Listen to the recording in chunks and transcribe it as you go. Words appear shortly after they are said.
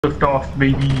Lift off,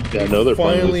 baby. Yeah, no, they're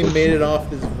finally made it off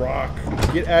this rock.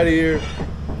 Get out of here.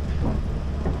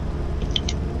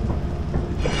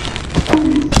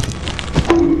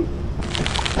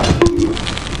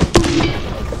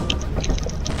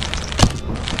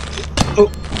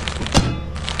 Oh.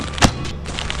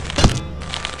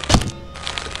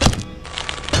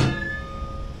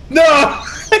 No!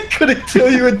 I couldn't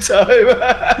kill you in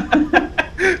time.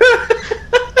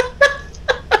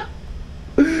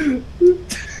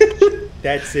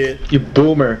 That's it. You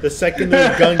boomer. The second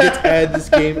your gun gets added this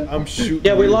game, I'm shooting.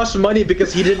 Yeah, we lost money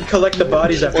because he didn't collect the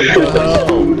bodies after he did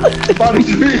this.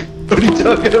 Bodies? What are you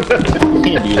talking about? You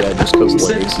can't do that just because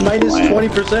it's minus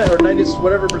 20% or 90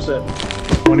 whatever percent.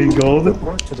 20 gold?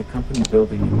 Report to the company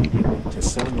building immediately to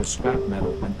sell your scrap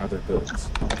metal and other goods.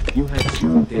 You have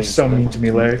 0 days. You're so mean to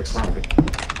me, Larry.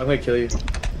 I'm gonna kill you.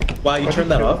 Wow, you turned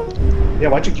that off? Yeah,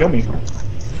 why'd you kill me?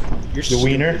 You're You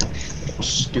wiener?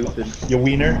 Stupid. You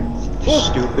wiener?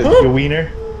 Stupid. You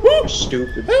wiener? You're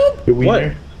stupid. You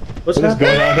wiener? What's What is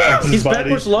happening? going on to Alex's He's body?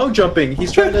 backwards long jumping.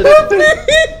 He's trying to.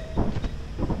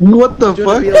 What the doing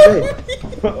fuck? a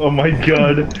BLA. Oh my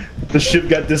god. The ship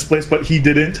got displaced, but he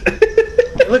didn't.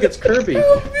 Look, it's Kirby.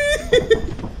 Alright,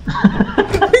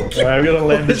 I'm gonna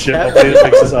land the ship. Hopefully it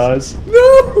fixes Oz.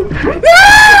 No!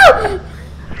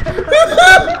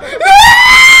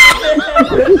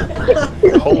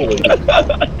 Holy.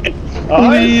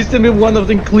 Please tell me one of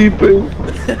them clipping.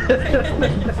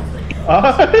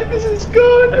 Oz is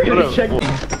good! I'm gonna check.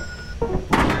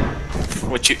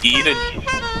 What you eat and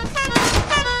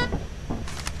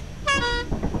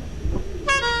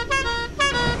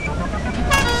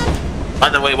by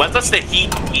the way, what does the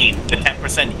heat eat? The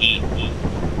 10% heat?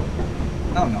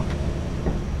 I don't know.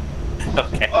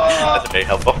 Okay, that's very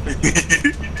helpful.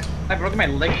 I broke my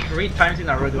leg 3 times in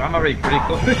a row. I'm already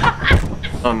critical.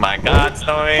 Oh my god,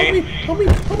 Snowy. Help me!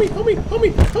 Help me! Help me! Help me!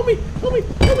 Help me! Help me!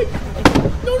 Help me!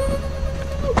 No! No! No! No!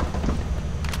 No!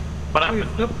 What happened?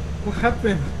 What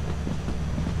happened?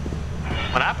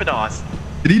 What happened to us?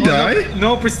 Did he die?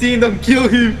 No, Pristine, don't kill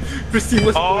him. Pristine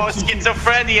was. Oh,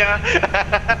 schizophrenia!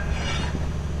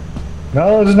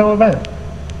 No, there's no event.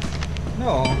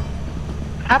 No.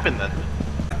 What happened then?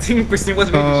 I think Pristine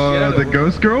was being shit out The of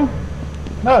ghost girl?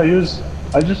 No, he was.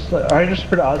 I just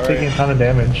heard Oz taking a ton of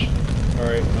damage.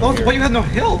 Alright. Oh, but you had no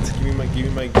health. Give me my gear.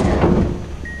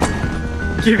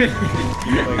 Give it.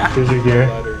 Here's your gear.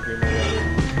 Ladder. Give me my ladder.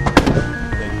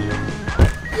 Thank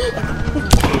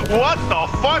you. What the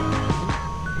fuck?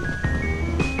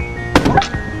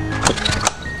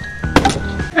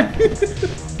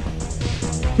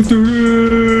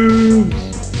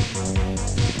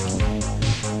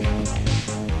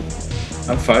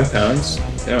 I'm 5 pounds.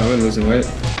 Yeah, I've been losing weight.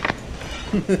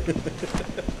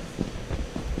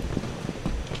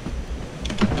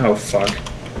 Oh fuck.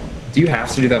 Do you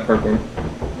have to do that parkour?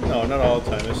 No, not all the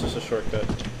time. It's just a shortcut.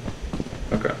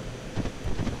 Okay.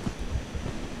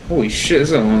 Holy shit, this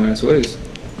is a long ass ways.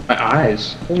 My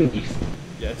eyes. Holy f-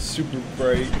 Yeah, it's super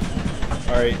bright.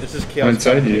 Alright, this is chaos. I'm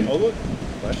inside you. Oh look,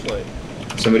 flashlight.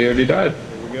 Somebody already died.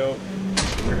 Here we go.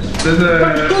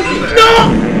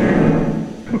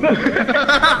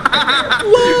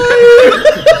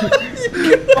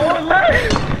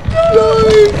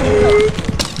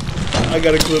 I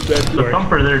gotta clip that. There's a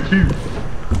thumper there too.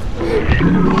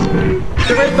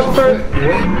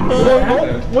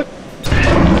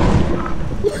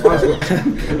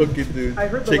 Okay, dude.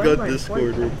 Check out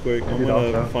Discord real quick. I'm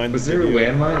gonna find Was the there a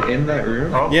video. landmine in that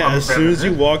room? Oh, Yeah, as soon as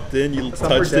you walked in, you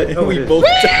touched it, and we both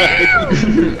died.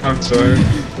 I'm sorry.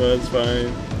 No, it's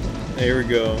fine. Here we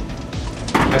go.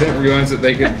 I didn't realize that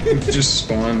they could just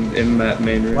spawn in that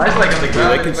main room. Why is like on the Dude,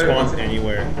 ground? they can spawn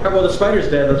anywhere. Alright, well, the spider's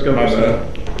dead. Let's go. My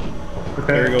bad.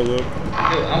 There we go, Luke.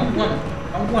 I'm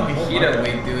one Vegeta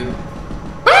away, dude.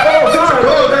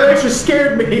 Oh, that actually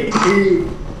scared me.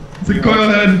 Go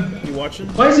ahead. You watching?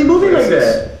 Why is he moving like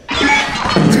that?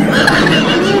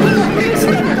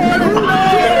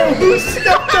 Who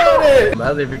stepped on it?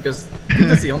 Ladder because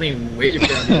that's the only way you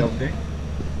can get up there.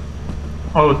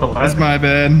 Oh, with the That's last. my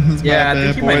bad. That's Yeah, I my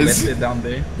think bad, you might boys. left it down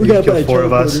there. We got killed by 4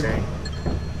 of us.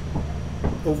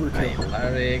 Overkill.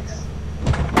 Larix.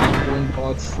 Boom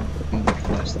pots. Oh, that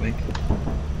flashlight.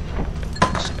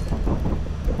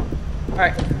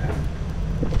 Alright.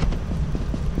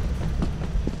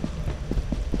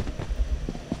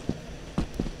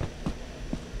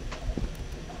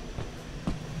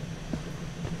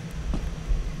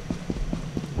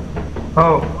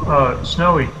 Oh,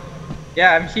 Snowy.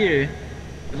 Yeah, I'm here.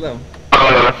 Hello.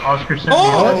 Oscar sent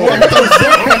Oh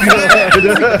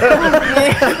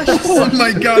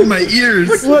my god, my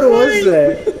ears! What was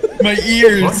that? My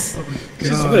ears! I'm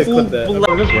gonna clip that.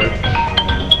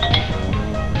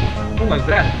 was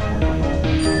that?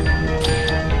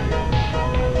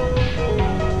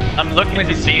 I'm looking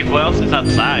to see who else is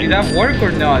outside. Did that work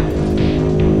or not?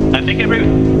 I think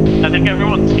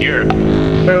everyone's here.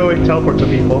 Wait, teleport to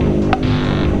people.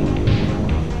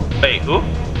 Wait, who?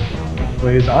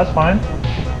 Wait, that's fine.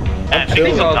 I think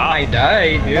he's on top. I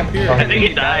died, dude. I'm up here. I think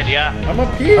he died, yeah. I'm up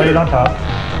Oh, here. he's on top.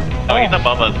 Oh, he's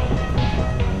above us.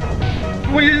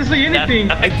 We didn't see anything.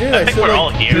 Yeah, I did. I think said we're like all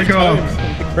here. Take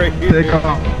off. right here. They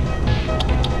come.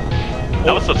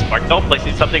 That was so smart though,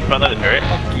 placing something in front of the turret.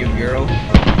 Fuck you, girl.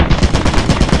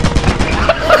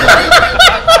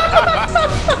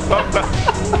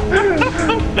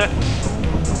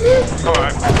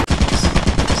 Alright.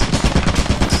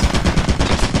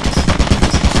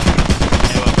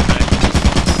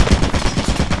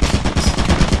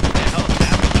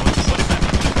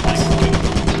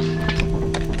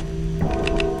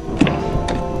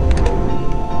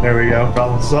 There we go.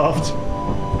 Problem solved.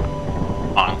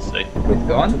 Honestly. It's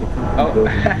gone? Oh.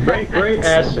 Great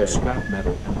asset. Scrap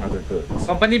metal and other goods.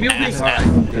 Company building? Ass, Alright.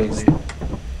 ass.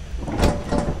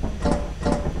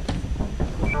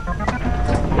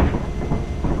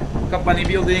 Company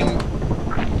building.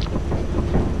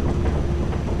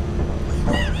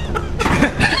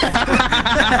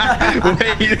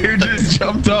 Wait, who just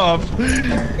jumped off?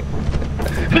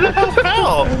 Who the hell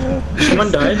fell?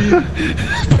 Someone died.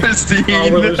 Pristine. Oh,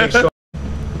 we're losing so.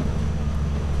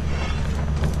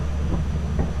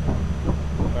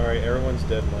 Alright, everyone's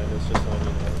dead, minus just one, you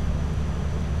know.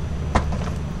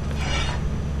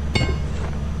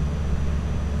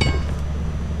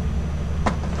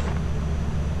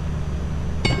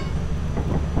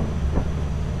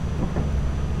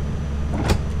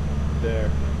 There.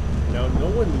 Now, no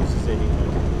one uses anything.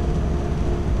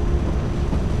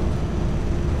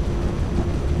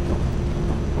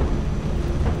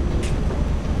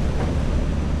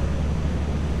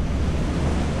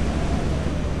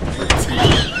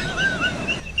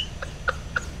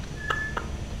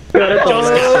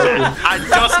 I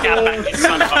just got back, you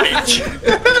son of a bitch.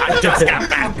 I just got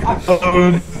back. Oh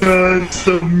no, it's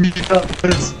the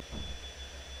meetup.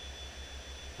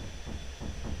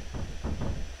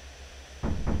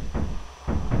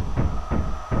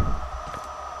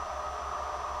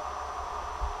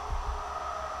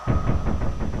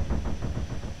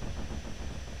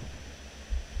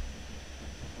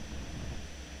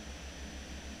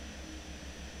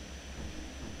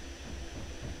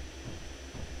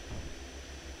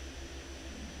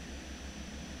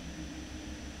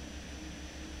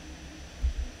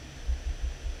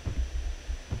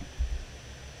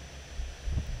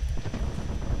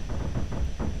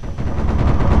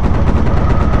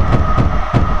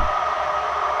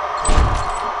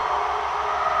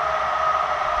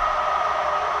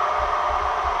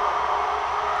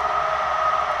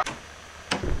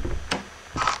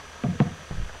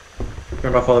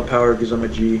 Turn off all the power because I'm a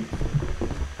G.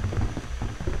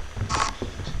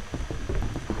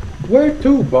 Where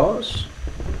to, boss?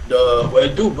 Where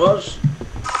to, boss?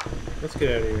 Let's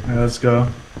get out of here. Let's go.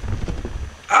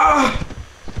 Ah!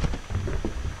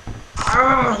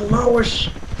 Ah, Lois!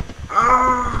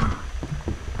 Ah!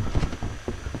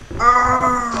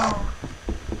 Ah!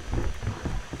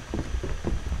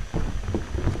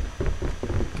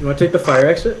 You want to take the fire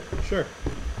exit? Sure.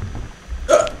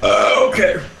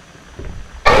 Okay.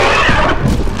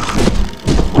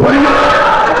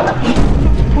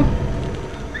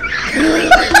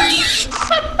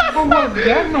 What was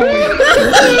that noise?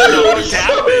 What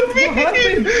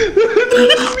happened?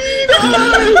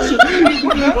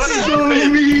 That's so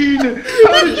mean!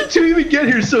 How did you two even get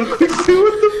here so quickly?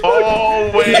 What the fuck?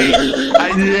 Oh, wait.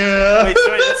 Yeah. Wait,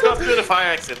 let's go through the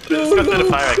fire exit. Let's go through the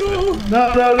fire exit.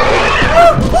 No, no, no.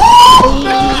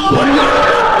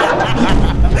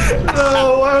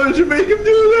 No, why would you make him do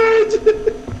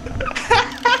that?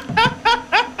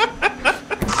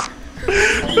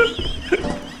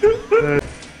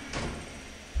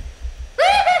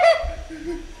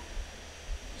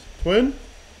 Twin?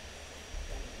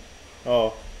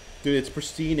 Oh. Dude, it's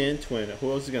Pristine and Twin.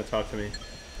 Who else is gonna talk to me?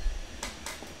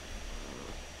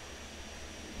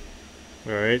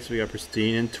 Alright, so we got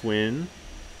Pristine and Twin.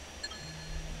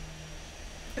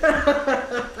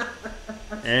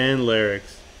 And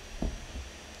Lyrics.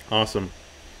 Awesome.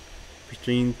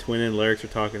 Pristine, Twin, and Lyrics are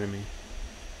talking to me.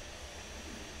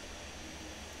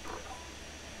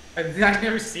 I've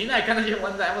never seen it. I kind of did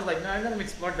one that I was like, no, I'm gonna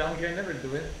explore down here. I never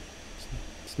do it.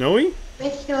 Snowy?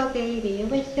 Whistle baby,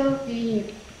 whistle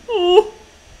baby. Oh!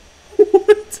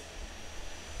 What?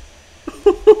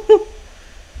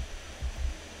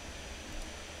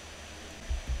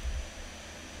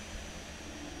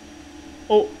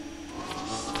 Oh.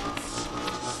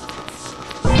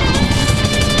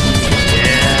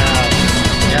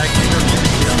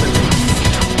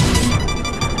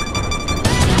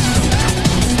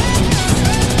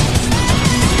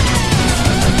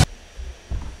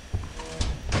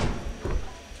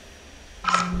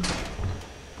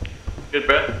 Good,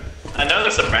 bro. I know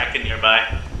there's a bracket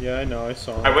nearby. Yeah, I know. I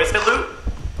saw Alright, it. where's the loot?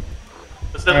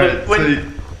 Where's the Alright, loot?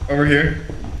 so over here.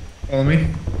 Follow me.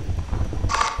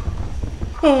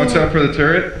 Watch out for the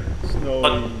turret.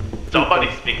 Snowy.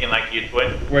 Nobody's speaking like you,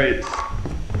 Twin. Wait.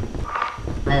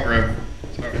 Wrong room.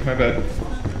 Sorry, my bad.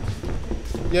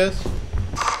 Yes.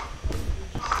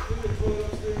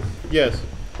 Yes.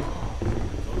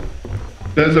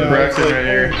 There's a Yeah, bracket it's like, right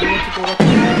here.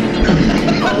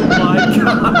 Oh my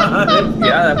god.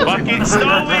 Yeah, that Fucking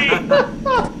Snowy!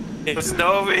 It was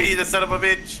Snowy, the son of a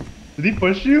bitch. Did he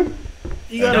push you?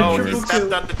 You got No, a he triple stepped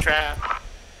kill. on the trap.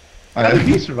 How did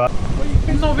he survive?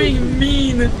 He's not being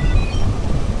mean.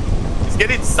 He's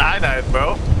getting side-eye,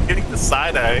 bro. He's getting the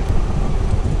side-eye.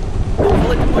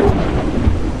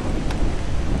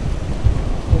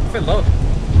 Fell out.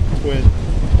 Twin.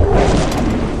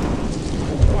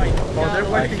 Oh, they're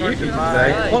wiping our team.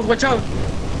 Oh, watch out!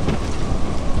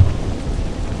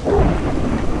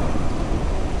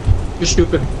 You're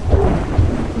stupid.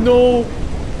 No.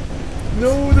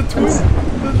 No, the twin.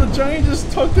 The giant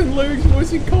just talked in Larry's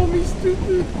voice and called me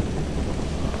stupid.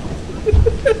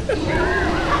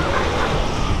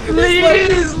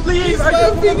 Please, leave! He's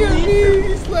laughing at me.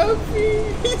 He's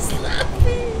laughing. He's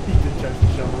laughing. He did try to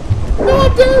shovel. No,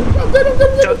 I'm dead. I'm dead. I'm dead.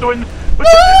 I'm dead. Twin, what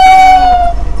you do?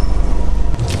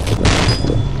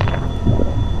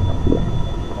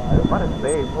 What a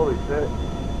save, holy shit.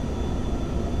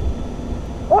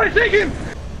 Oh, I take him!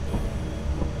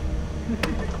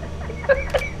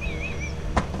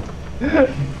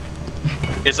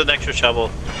 Here's an extra shovel.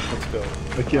 Let's go.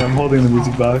 Okay, I'm holding the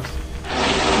music box.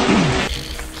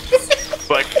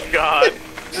 My god.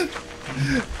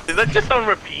 Is that just on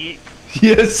repeat?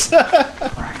 Yes.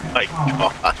 My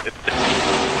god.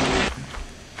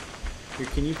 Here,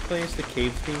 can you play us the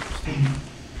cave theme, Christine?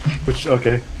 Which,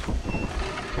 okay.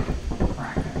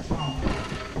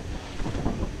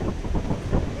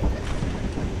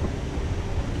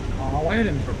 Oh, why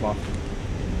didn't for buff?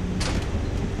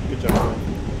 Good job, man.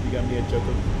 You got me a joke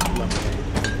of lemonade.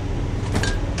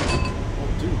 Oh,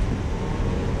 dude.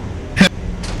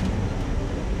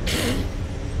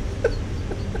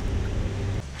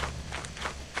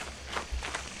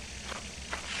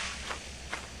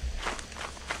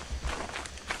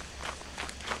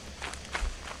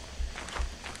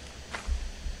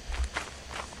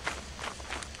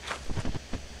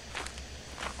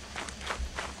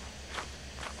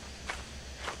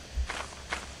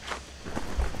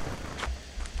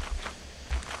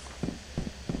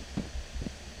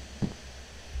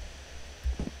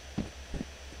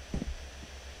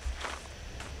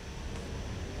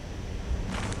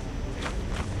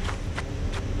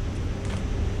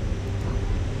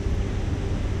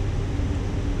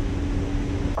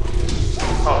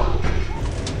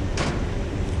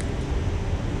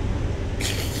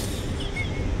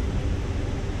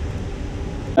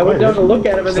 I went down to look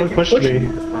at him and then Someone you pushed pushed me.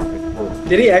 me.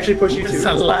 Did he actually push you It's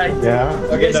a too? lie. Yeah.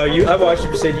 Okay, no, you. I watched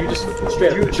you said you just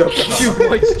straight up jumped off.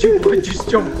 You boys just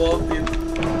jump off, dude.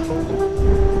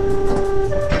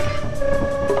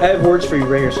 I have words for you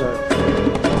right here, son.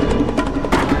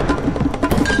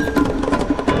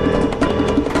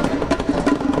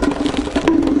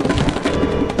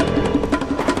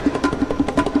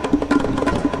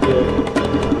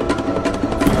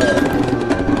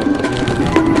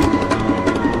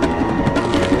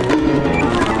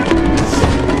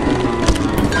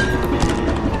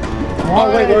 Oh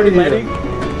wait, we're already landing?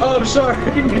 Oh, I'm sorry.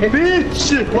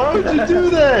 Bitch! Why would you do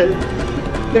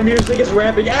that? The music is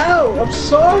ramping. Ow! I'm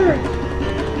sorry.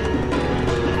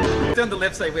 Stay on the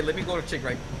left side. Wait, let me go to check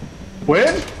right.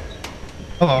 When?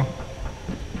 Hello.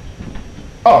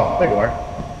 Oh, there you are.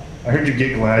 I heard you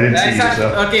giggling. I didn't see you,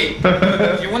 so. Okay,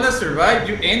 if you want to survive,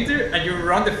 you enter and you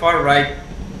run the far right.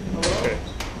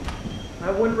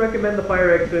 I wouldn't recommend the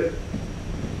fire exit.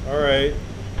 Alright.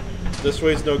 This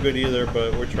way's no good either,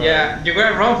 but we're trying. Yeah, you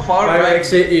gotta run far Fire right.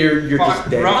 exit, you're just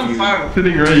dead. Run You- far.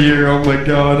 Sitting right here, oh my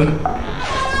god.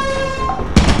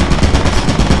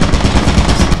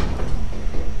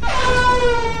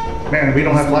 Man, we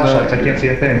don't have flashlights. I can't see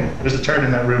a thing. There's a turret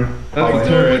in that room. That's Oh, a no,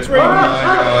 turret. it's right Oh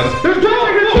my god. There's Oh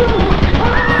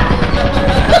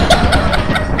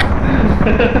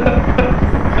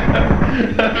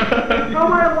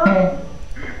my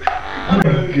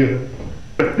god.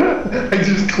 I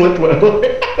just clipped one. I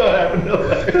have no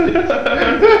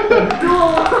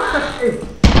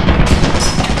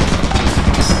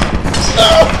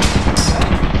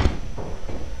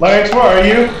Larynx, where are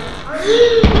you?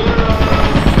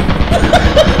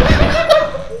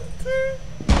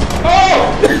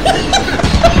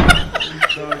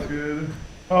 Not good.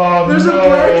 Oh, There's a no.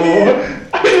 bracket.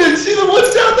 I didn't see the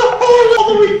ones down the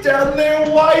all the way down there.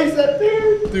 Why is that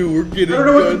there? Dude, we're getting. I don't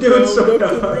know what to do. It's so gunned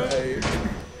down dumb. left and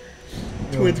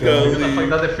right. Twins gotta I'm gonna leave.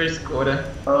 find out the first quarter.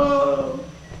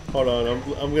 Hold on, I'm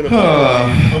gonna. I'm gonna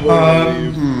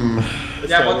leave. It's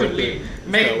Yeah, not about to worth it. leave. It's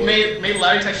Make not worth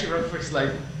Larry actually run for his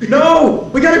life. No,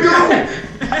 we gotta go.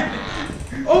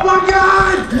 Oh my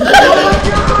god! Oh my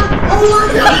god! Oh my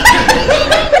god!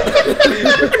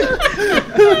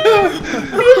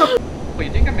 Wait,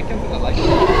 you think I'm making the light?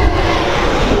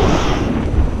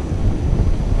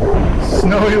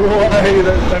 Snowy,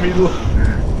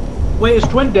 why? Wait, is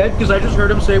Twin dead? Because I just heard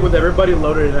him say with everybody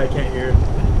loaded and I can't hear.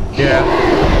 Yeah.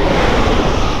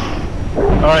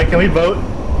 Alright, can we vote?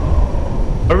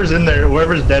 Whoever's in there,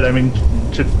 whoever's dead, I mean,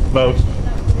 should vote.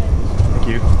 Thank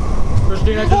you.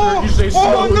 Christine, I just heard you say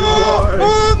Snowy.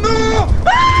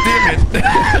 Damn it.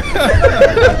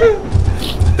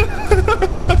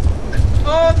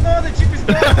 Oh no, the chip is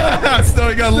dead!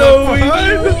 Snowy got left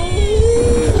behind.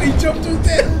 He jumped to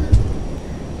death.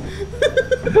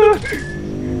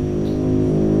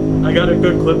 I got a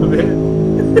good clip of it.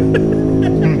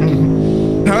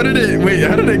 How did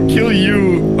it kill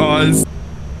you, Oz?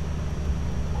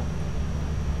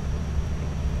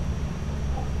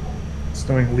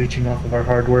 Snowy leeching off of our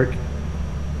hard work.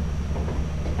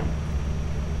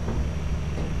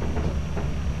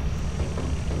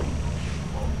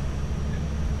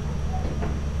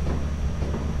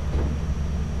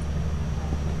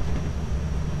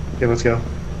 Okay, let's go.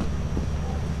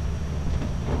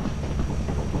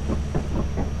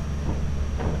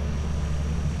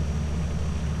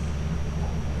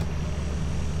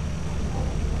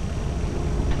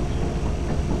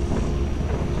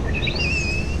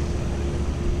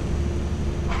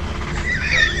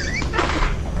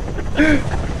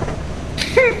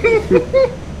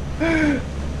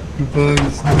 Goodbye,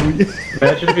 Snowy.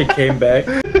 Imagine if he came back.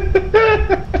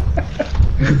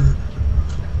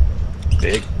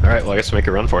 Big. Alright, well I guess we'll make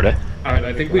a run for it, eh? Alright,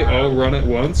 I think we all run at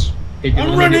once. It can I'm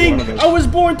only be running. one of us. I was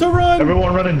born to run.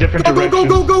 Everyone run in different Go, directions.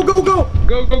 go, go, go, go, go!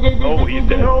 Go, go, go, go, Oh, go, he's go,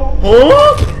 dead. go.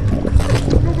 Huh?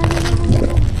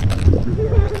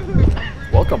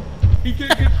 Welcome. He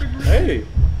can't get the green. Hey,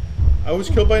 I was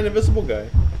killed by an invisible guy.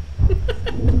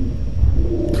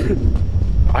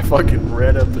 I fucking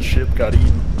read up the ship got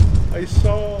eaten. I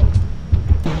saw.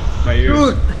 My ears.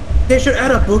 Dude, they should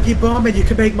add a boogie bomb and you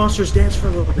can make monsters dance for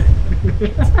a little bit.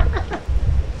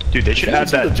 Dude, they should add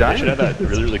that. They should add that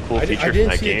really, really cool I feature didn't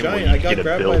from that see a game where giant. you I can got get to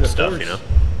grabbed by build the stuff, force, you know?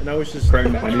 and I was just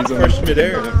Crying bunnies on crushed the-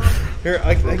 midair. Here,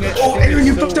 I think Oh, Aaron,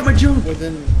 you fucked up my jump.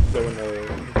 Within. No,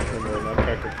 not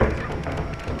Cracker Crazy.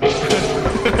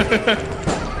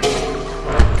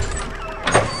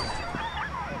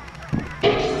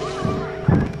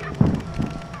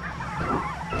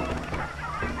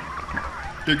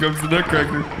 Here comes the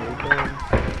Nutcracker.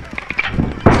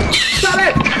 Stop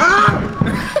it! Ah!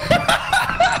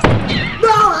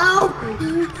 No, ow!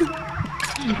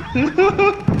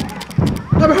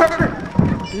 I'm hurt!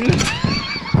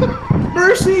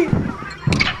 Mercy!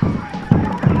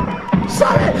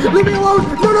 Stop it! Leave me alone!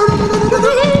 No, no, no, no, no, no,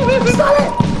 no, no! Stop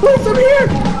it! Please, I'm here!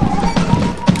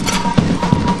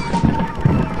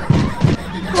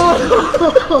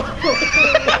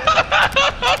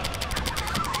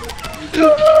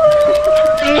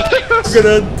 I'm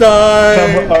gonna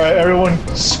die. Alright, everyone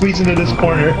squeeze into this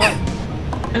corner.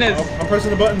 I'm pressing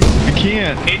the button. I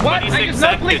can't. What? I just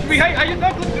not clicked behind. I just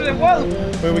not clicked through the wall.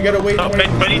 Wait, we gotta wait.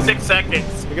 26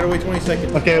 seconds. We gotta wait 20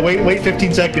 seconds. Okay, wait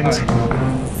 15 seconds.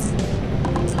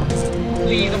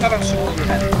 Please, don't have a shoulder,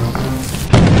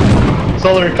 man.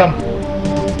 Solar, come.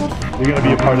 You're gonna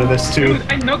be a part of this too.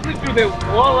 Dude, I not clicked through the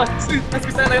wall. As we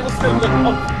said, I was still up.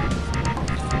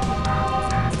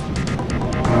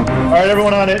 Alright,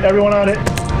 everyone on it, everyone on it.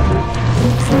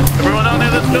 Everyone out there,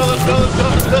 let's go, let's go, let's go,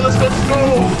 let's go, let's go, let's go!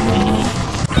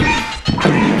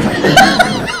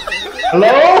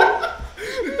 Hello?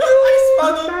 I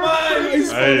spawned on mine.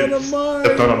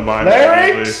 Stepped on mine.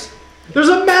 Larynx? There's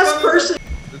a masked person!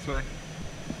 This way.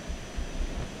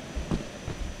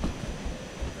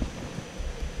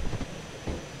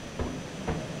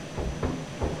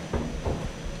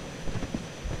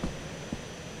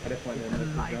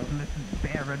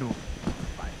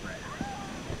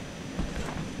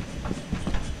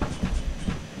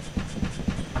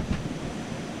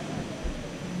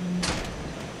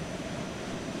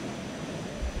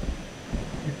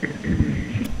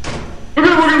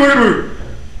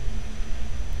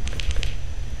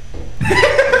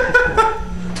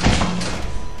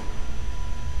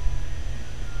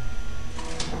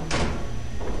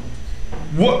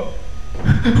 What?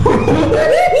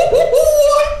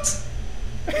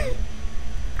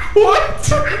 What? What?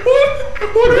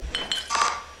 What?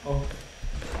 Oh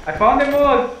I found them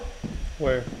all.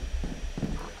 Where?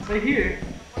 Right here.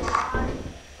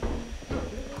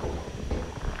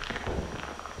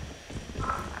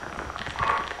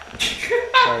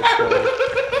 Alright, so...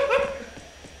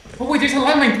 Oh wait, there's a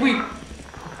landmine. Wait.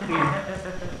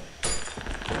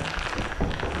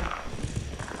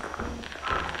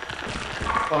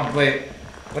 Oh wait.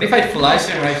 What if I flash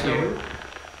him right here?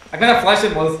 I'm gonna flash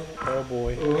him once. Oh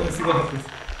boy. Oh, let's see what happens.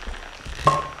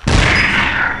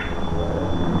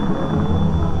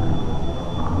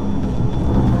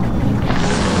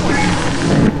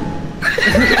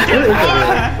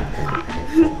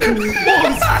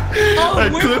 I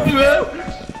clipped that.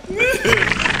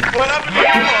 What happened to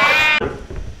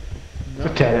you?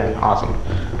 Okay, then. Awesome. I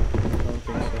don't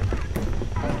think so.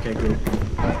 Okay, good.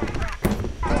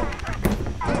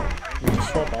 You can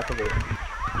swap off of it.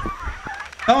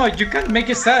 No, you can't make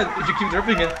it sad if you keep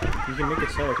dropping it. You can make it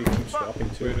sad if you keep swapping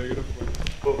too.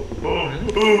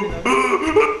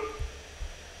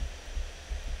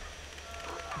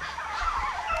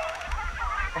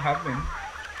 What happened?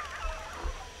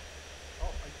 Oh, I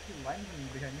see lightning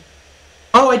behind me.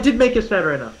 Oh, I did make it sad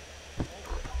right now.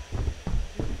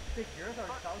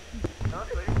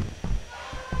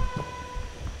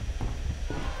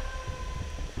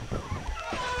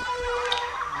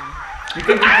 You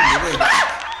can keep it.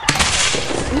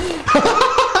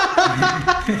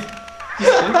 He's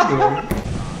still going.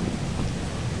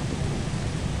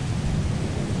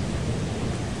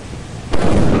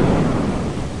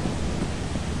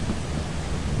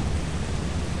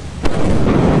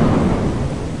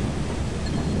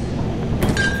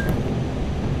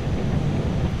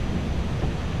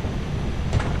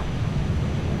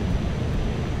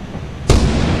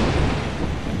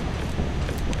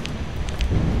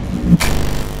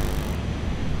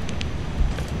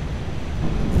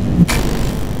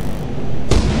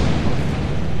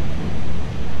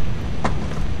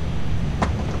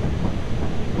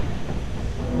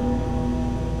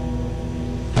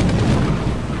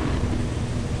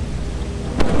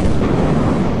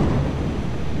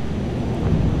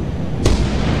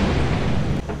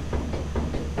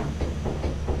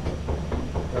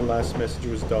 Our last message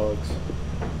was dogs.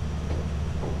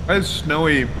 Why is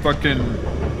Snowy fucking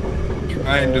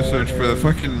trying to search for the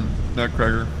fucking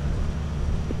Nutcracker?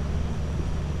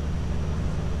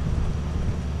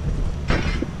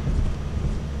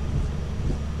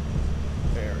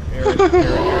 Aaron.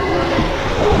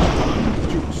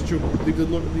 Juke. Leave the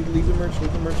merch,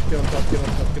 get on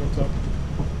top.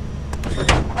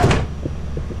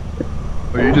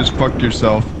 Oh, you just fucked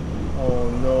yourself. Oh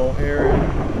no, Aaron.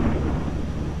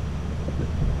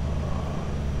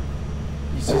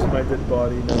 He sees my dead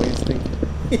body, now he's thinking.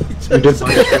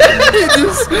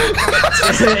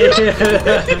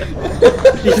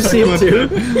 You see him too?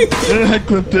 I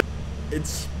clipped it.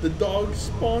 It's the dog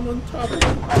spawn on top of the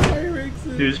fire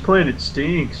exit. Dude, this planet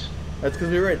stinks. That's because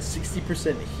we were at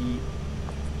 60% heat.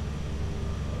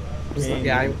 And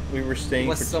Yeah, we were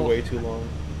staying for way too long.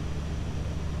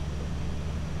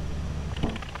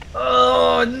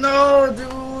 Oh no,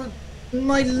 dude!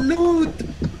 My loot!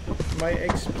 My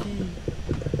XP.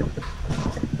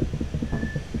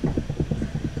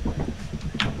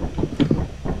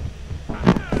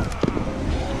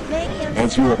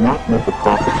 As you have not met the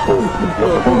profit goal, your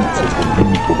performance has been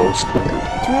deemed below standard.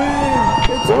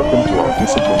 Welcome to our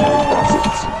disciplinary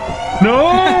process. No!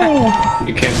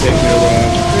 You can't take me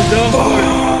alive.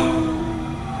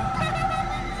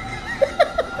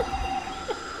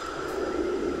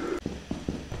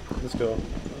 Let's go.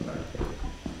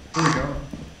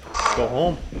 Go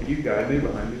home. You gotta be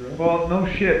behind me, right? Well, no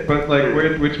shit, but like,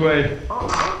 which way?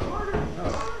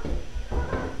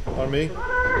 On me.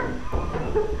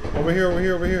 Over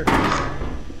here.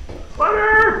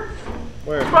 Spider!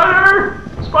 Where?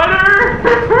 Spider!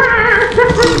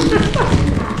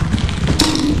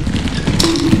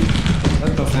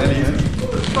 That doesn't easy.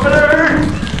 Spider!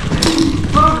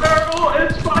 Blue Carol and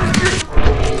Spider!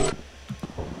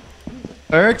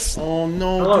 Eric's? Oh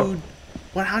no, Hello. dude.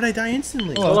 What? How'd I die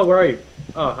instantly? Hello, where are you?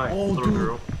 Oh, hi. Oh, little dude.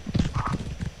 girl.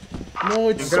 No,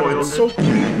 it's Incredible. so.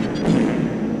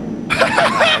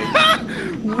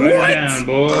 Spider down,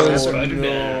 boys. Spider down.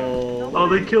 No. Oh,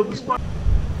 they killed the spider.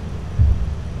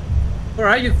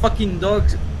 Alright, you fucking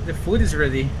dogs. The food is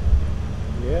ready.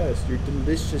 Yes, your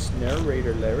delicious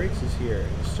narrator lyrics is here.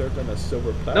 It's served on a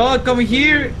silver platter. Dog, come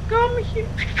here! Come here!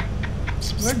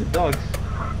 Where are the dogs?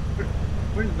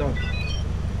 Where's the dog?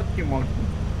 Fuck you, monkey.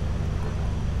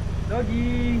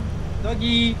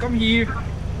 Doggy, come here.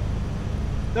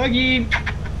 Doggy,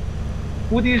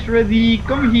 food is ready.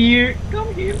 Come here.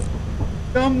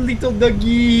 Come, little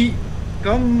doggy.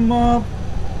 Come up.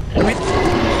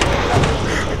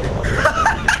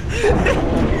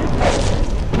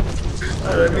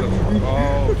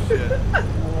 Oh shit.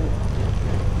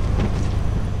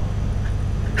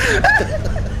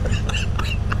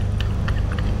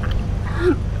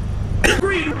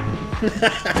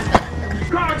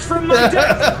 Guards from my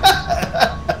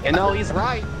death! You know, he's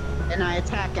right. And I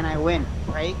attack and I win,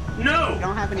 right? No! You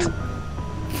don't have any...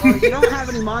 Well, you don't have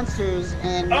any monsters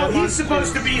and... Oh, he's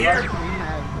supposed to be here!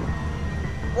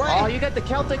 What? Oh, you got the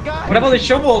Celtic guy. What about the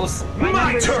shovels?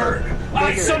 My turn!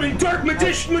 I summon Dark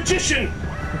Magician!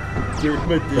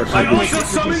 I also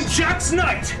summon Jack's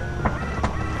Knight!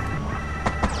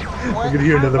 You're gonna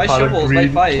hear another My pot of shovels,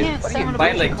 like greed. five. What do you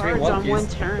buy like 3 on one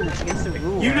piece? turn. It's against the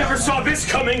rule. You never saw this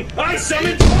coming! I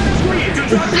summoned Greed to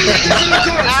drop the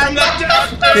from the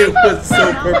death! It was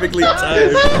so perfectly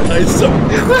timed. I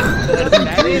summoned.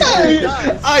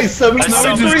 I summoned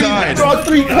Snowy just died. Draw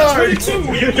 3 cards.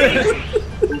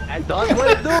 And does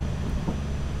what it do.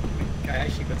 Guy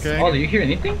actually got Okay. Oh, do you hear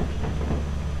anything?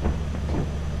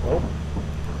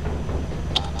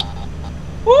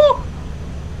 Woo!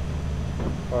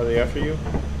 Are they after you?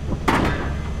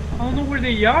 I don't know where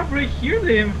they are, but I hear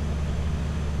them.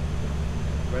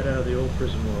 Right out of the old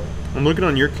prison wall. I'm looking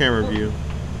on your camera view.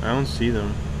 I don't see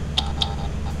them.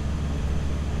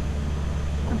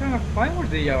 I'm trying to find where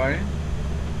they are.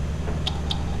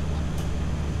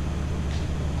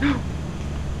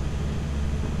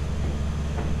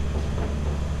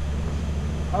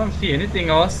 I don't see anything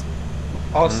else.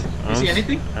 You see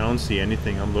anything? I don't see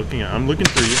anything. I'm looking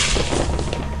through you.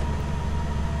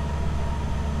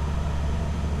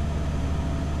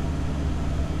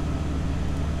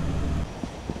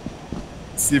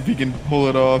 See if he can pull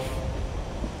it off.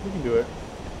 You can do it.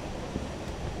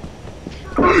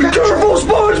 Careful,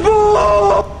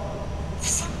 SpongeBob!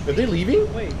 Are they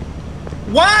leaving? Wait.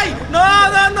 Why? No!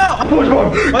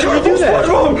 SpongeBob! Careful,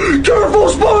 SpongeBob! Careful,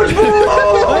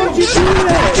 SpongeBob! Why did you do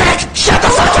that? Shut the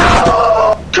fuck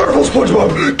up! Careful,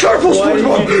 SpongeBob! Careful, Why did you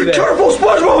SpongeBob! do that? Careful,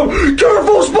 SpongeBob!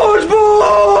 Careful,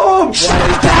 SpongeBob!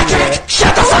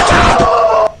 Shut the fuck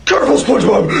up! Careful,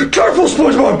 SpongeBob! Careful,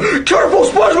 SpongeBob! Careful,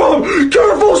 SpongeBob!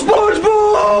 Careful,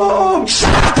 SpongeBob!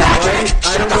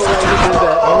 I don't know why you did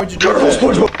that. Why would you do Careful, that?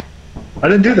 SpongeBob! I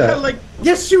didn't do that. Like,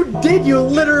 yes, you did. You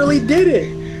literally did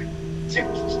it.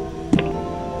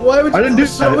 Why would you? I didn't do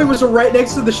Somebody that. was right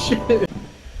next to the shit. It's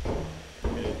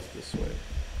this way.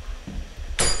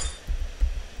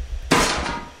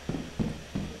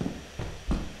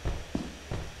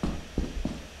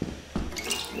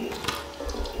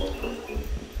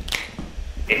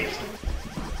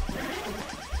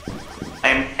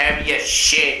 I'm heavy as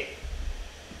shit.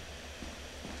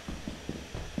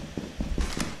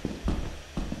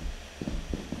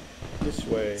 This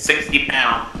way. 60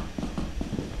 pounds.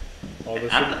 All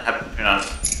this I'm not, you know,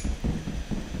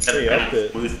 Hey, up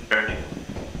it. smooth burning.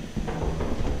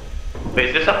 Wait,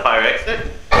 is this a fire exit?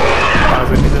 I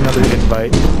need another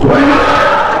invite.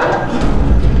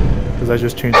 Because I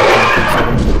just changed the config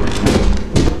settings.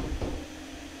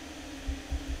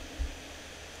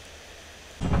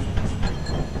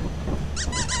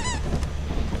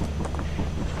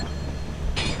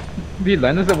 The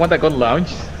line is the one that got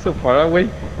launched so far away.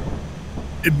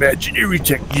 Imaginary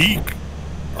technique.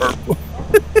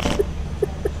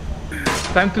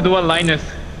 Time to do a Linus.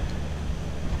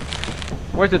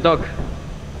 Where's the dog?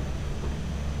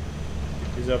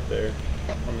 He's up there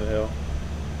on the hill.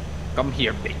 Come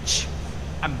here, bitch.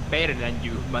 I'm better than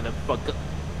you, motherfucker.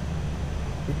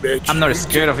 I'm not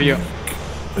scared of you.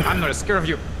 I'm not scared of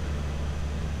you.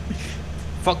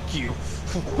 Fuck you.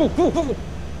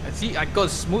 See, I got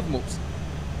smooth moves.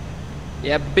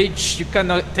 Yeah, bitch, you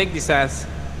cannot take this ass.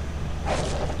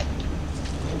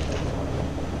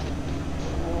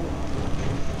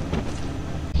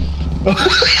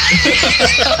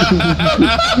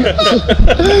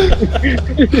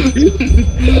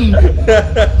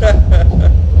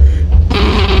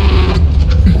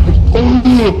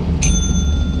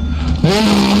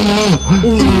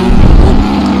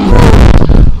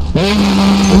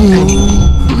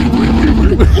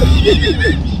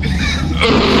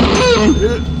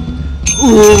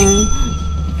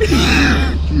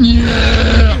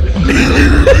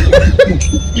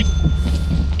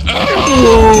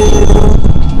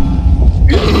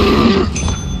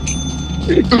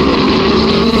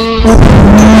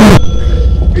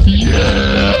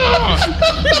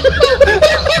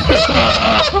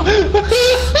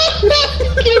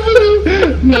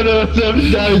 None of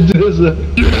them died this.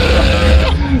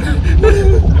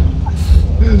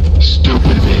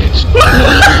 Stupid bitch.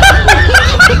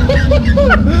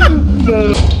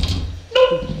 No.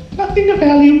 Nope, nothing of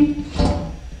value.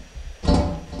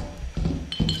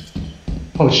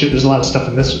 Oh shit, there's a lot of stuff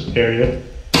in this area.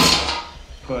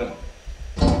 But,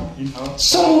 you know.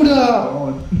 Soda!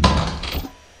 Oh!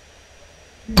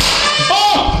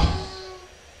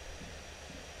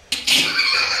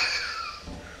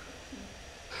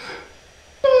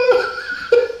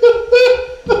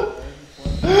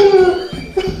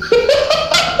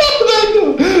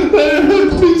 That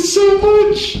hurt me so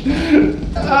much!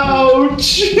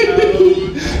 Ouch!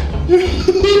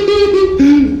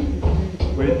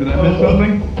 Wait, did I miss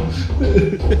something?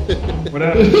 What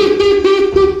happened?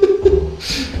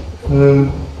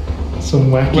 Some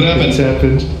wacky things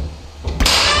happened.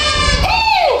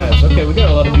 Okay, we got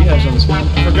a lot of beehives on the screen.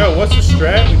 I forgot, what's the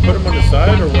strat? We put them on the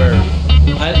side or where?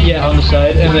 Yeah, on the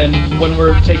side, and then when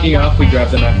we're taking off, we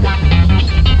grab them after.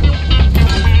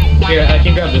 Here, I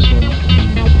can grab this one.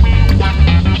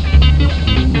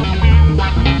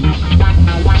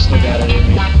 Still got it in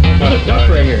me. There's a duck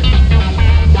right here.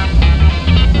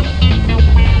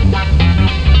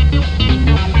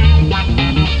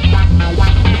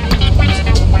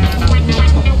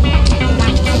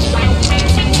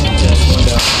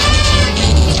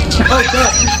 Oh,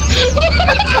 God.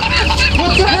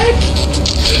 What the heck?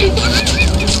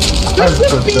 There's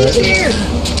bees here!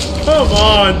 Come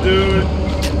on, dude!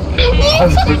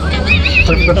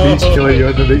 Put the beach killing you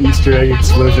under the Easter egg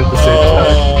explosion at the same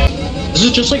time. This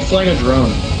is just like flying a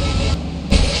drone.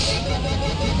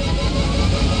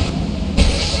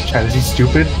 Chad, is he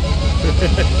stupid?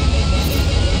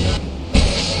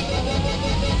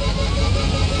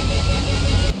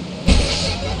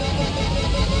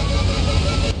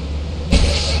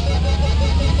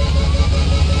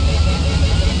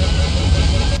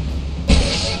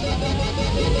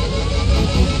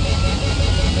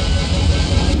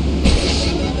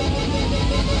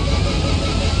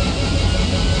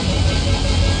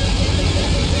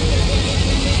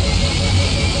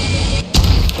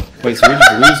 Wait, so we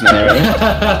just lose now, right?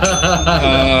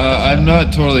 I'm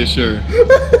not totally sure.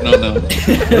 No.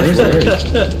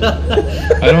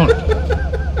 I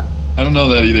don't know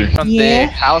that either. From the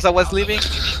house I was leaving.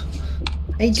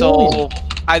 So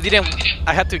I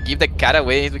had to give the cat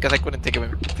away because I couldn't take it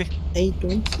with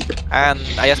me. And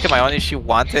I asked my aunt if she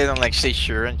wanted, and like she said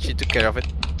sure, and she took care of it.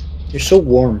 You're so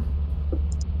warm.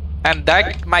 And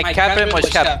that my cat pretty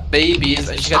much had babies,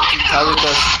 and she had 2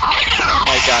 calicos. Oh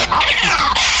my god.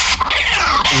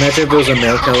 Imagine if it was a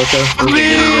male calico.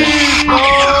 Please, no!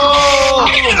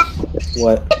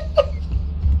 What?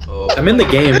 Oh. I'm in the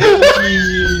game.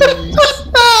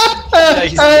 Yeah,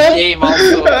 he's in the game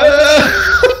also.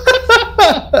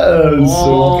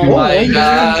 Oh my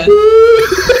god.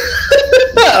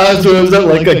 So is that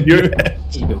like on your head?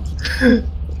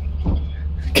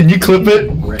 Can you clip it?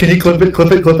 Can you clip it?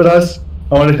 Clip it us?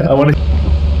 I wanna.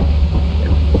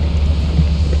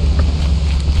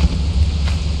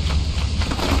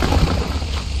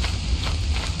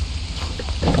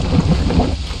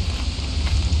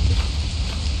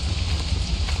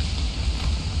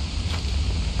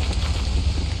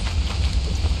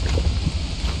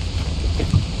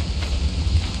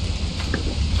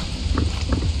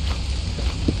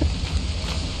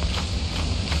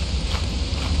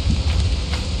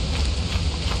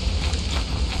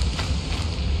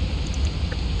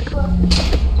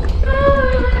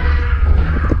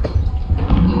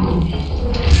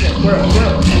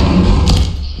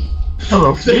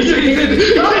 Hello.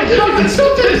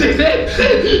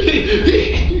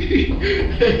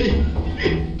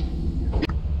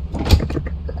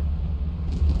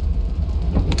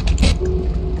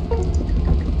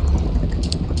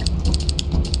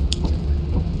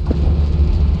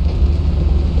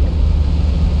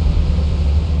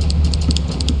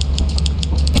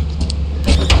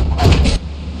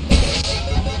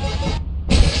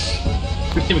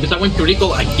 Because I went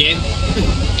critical again.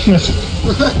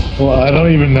 Well, I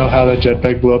don't even know how that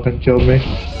jetpack blew up and killed me.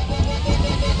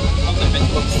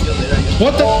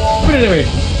 What the anyway?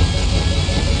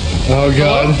 Oh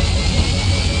god.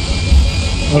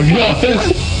 Oh god.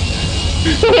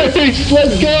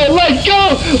 Let's go! Let go!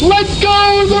 Let go!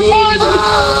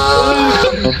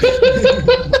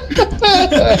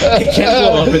 It can't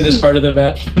blow up in this part of the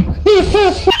map.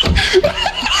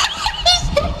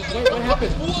 Wait, what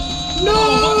happened? No!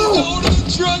 Go to the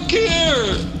truck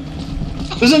here!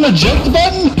 There's an eject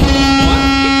button?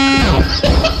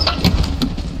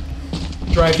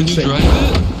 Drive Can you insane. drive it?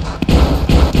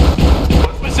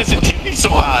 Why is the sensitivity so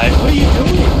high? What are you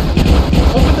doing?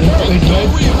 Open the door. Go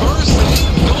reverse it!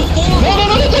 Go forward! No,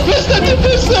 don't piston! Don't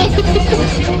piston!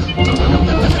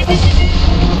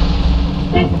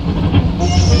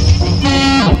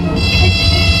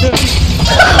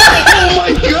 Oh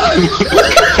my god!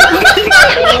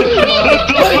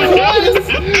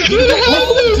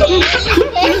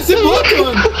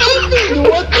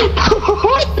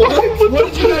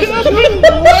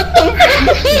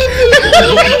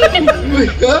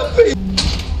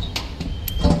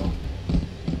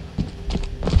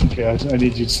 Okay, I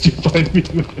need you to find me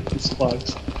with this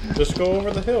box. Just go over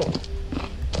the hill.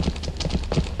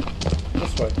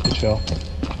 This way. Good shell.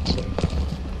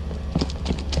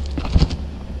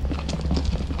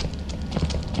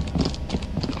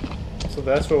 So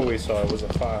that's what we saw. It was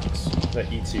a fox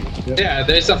that eats you. Yep. Yeah,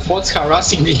 there's a fox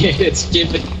harassing me. It's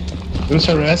giving. It was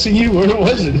harassing you? Where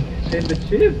was it? In the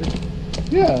ship.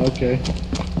 Yeah, okay.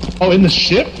 Oh, in the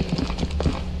ship?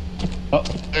 Oh,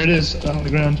 there it is on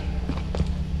the ground.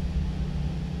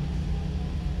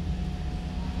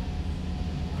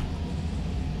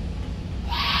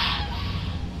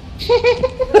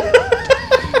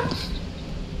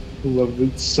 I love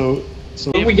it. So.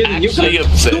 When we get a new upset.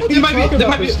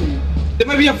 There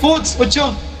might be a fox. Watch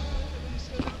out.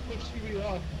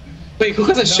 Wait, who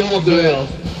has a shovel, dude?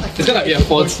 There's gonna be a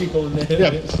fox.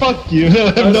 Yeah, fuck you.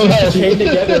 I have no help. Chained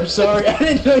together. I'm sorry. I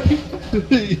didn't know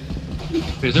you.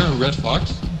 Is there a red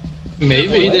fox?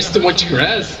 Maybe. There's too much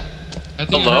grass. I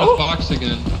think I heard a fox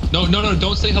again. No,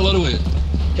 don't say hello to it.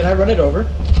 Can I run it over?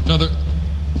 No, there.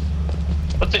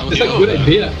 What That's a good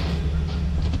idea.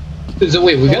 So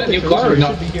wait, we got a new car or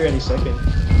not? Should be here any second.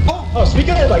 Oh, speak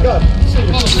of it, my god.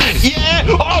 Yeah!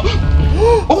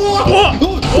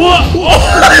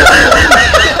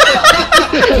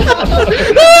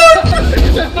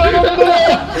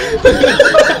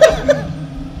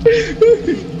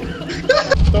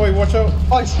 No, wait, watch out.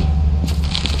 Fox.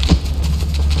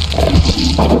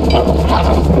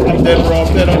 I'm dead, bro.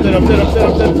 I'm dead.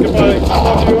 Goodbye.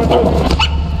 Watch out.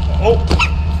 Oh.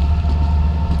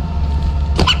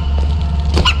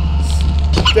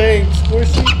 Dang,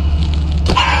 squishy.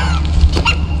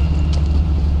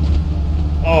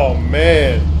 Oh,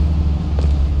 man.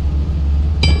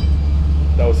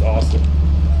 That was awesome.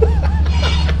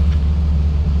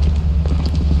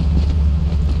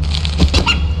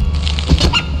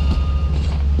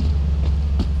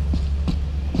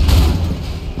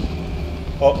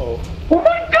 Uh-oh. Oh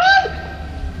my god!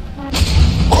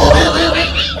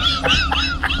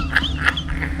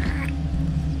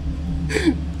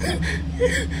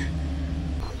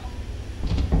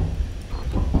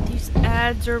 These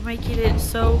ads are making it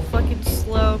so fucking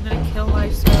slow. I'm gonna kill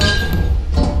myself.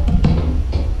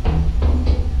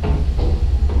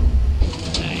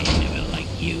 I never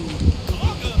liked you.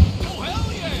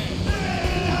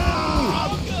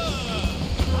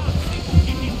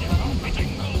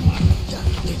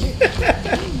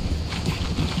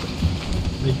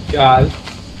 My god.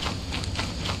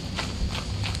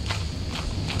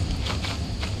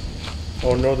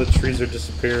 Oh no, the trees are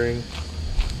disappearing.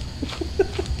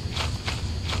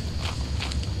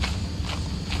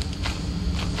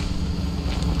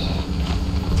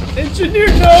 Engineer,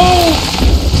 no!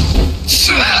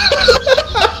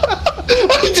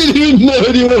 I didn't even know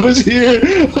anyone was here!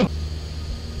 It'd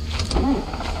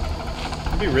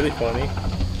be really funny.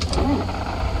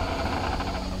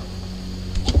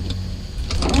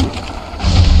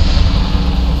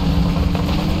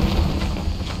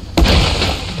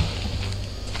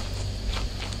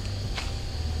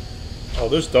 Oh,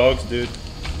 there's dogs, dude.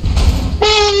 No!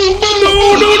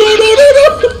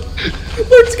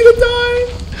 Luke's gonna die!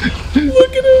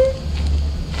 Look at him!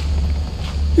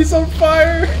 He's on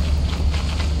fire!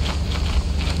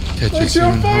 Catch Luke's you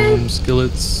on soon, fire! home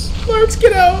skillets. Let's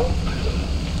get out!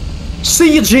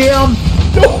 See you, Jim!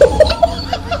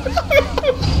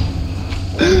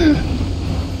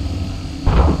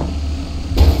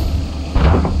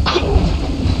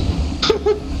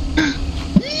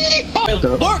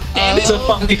 Look! It's a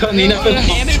fucking kanina for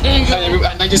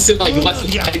and I just sit like less than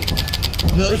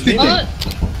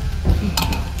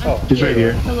Oh, he's right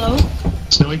here. Hello?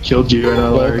 Snowy killed you and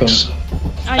Alex.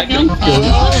 I know.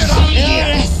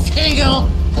 You're a single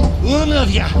one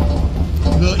of ya.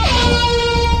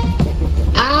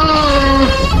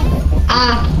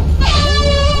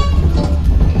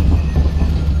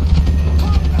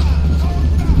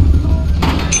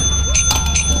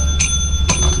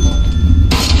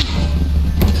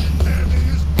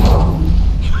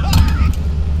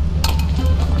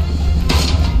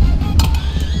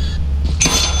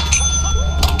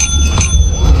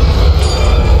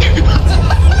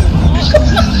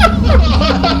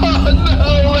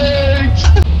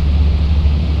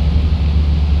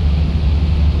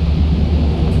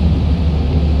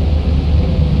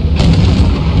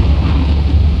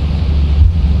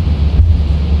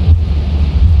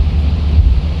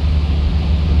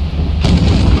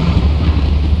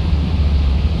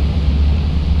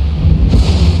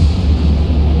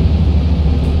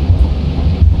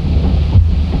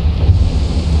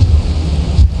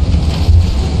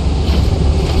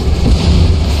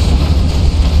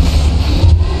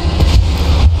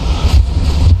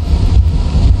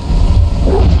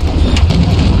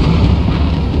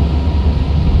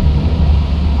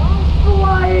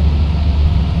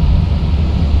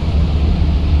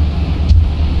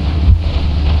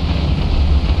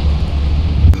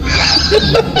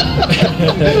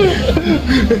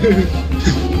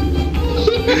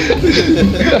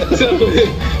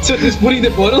 So just putting the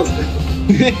bottles?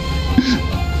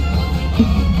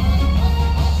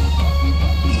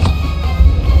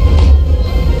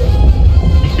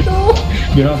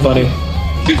 You're not funny.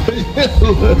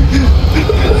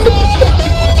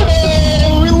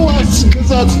 We lost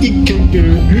Kazatsky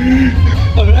Kicker.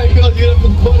 Alright, go, get up the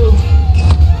bottles.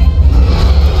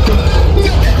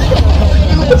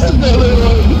 We lost another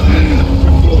one.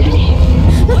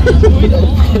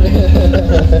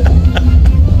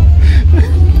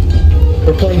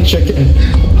 We're playing chicken.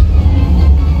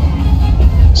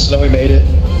 Snowy made it.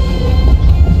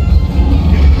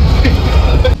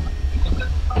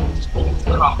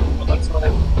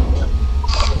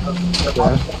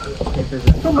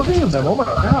 So many of them, oh my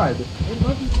god.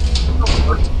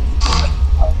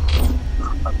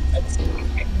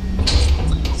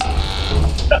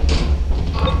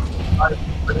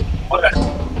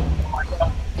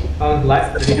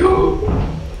 Live video.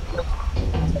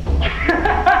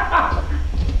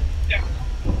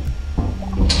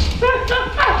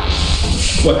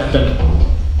 What happened?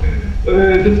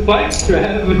 The spike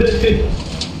trap.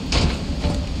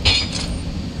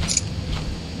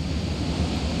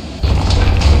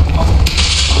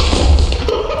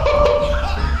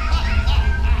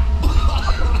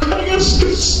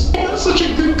 That's such a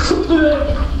good clip.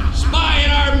 Spy in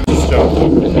our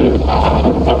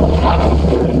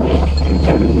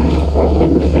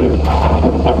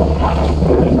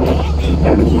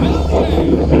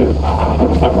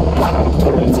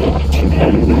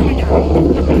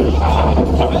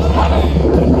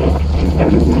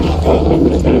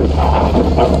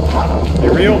You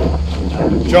real?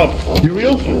 Jump. You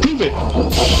real? Prove it.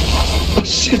 Oh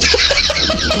shit.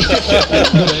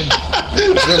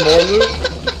 Is there more loot?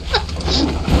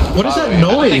 What is that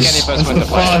noise? That's the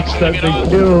fox that they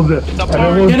killed. And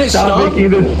it won't stop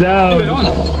making this sound.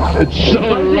 It's so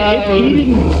loud. It's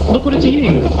eating. Look what it's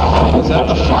eating. Is that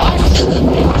the fox?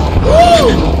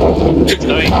 It's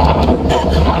nice.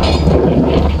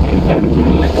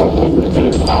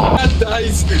 That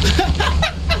dies.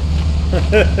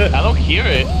 I don't hear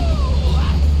it.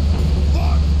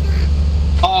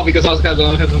 Oh, because I was kind of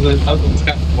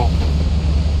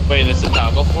Wait, there's a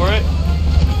toggle for it?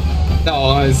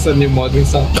 No, it's a new mod we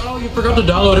saw. Oh, you forgot to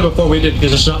download it before we did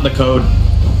because it's not in the code.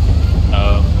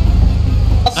 Oh.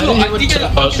 Also, I think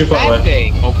it's too far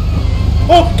away.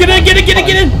 Oh, get in, get in, get in,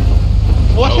 get in!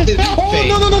 What is that? Oh,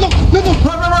 no, no, no, no, no, no!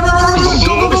 Run, run, run, run, run, run,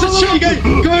 go, go, go, shy guy! Go,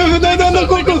 no, no, no,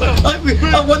 go, go!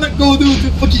 I wanna go do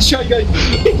the fucking shy guy!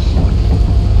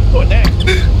 What next?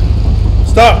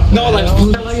 Stop! No, like,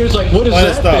 players like, what is Why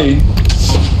that stop? thing?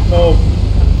 No.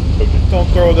 Don't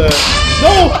throw that.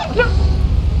 No!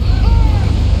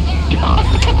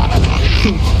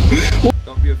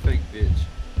 Don't be a fake bitch.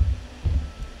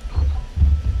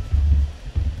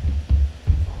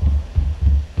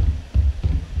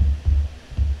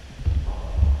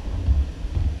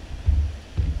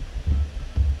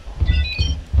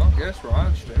 I guess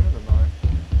Ryan's streaming tonight.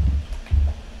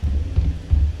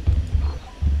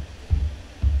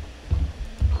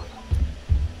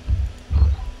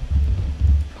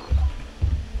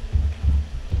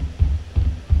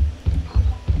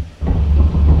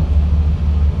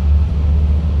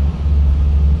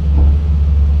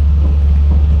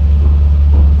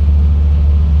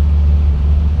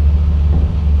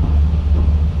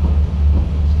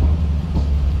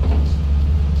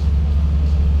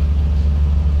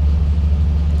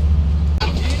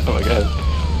 Oh my god.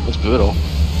 That's brutal.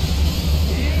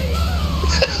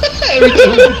 Every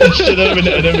time we get the shit out of an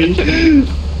enemy.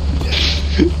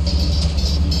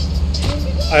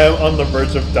 I am on the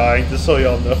verge of dying, just so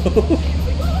y'all know.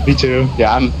 Me too.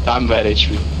 Yeah, I'm bad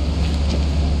HP.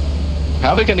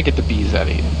 How are we gonna get the bees out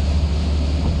of here?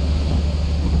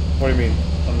 What do you mean?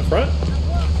 On the front?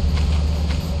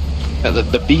 Yeah,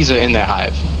 the bees are in their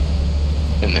hive.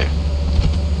 In there.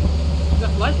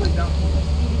 That flashlight down.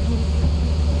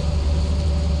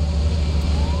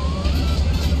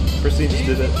 Christine just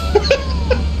did it.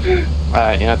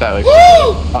 Alright, you know that way.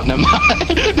 Oh, never mind.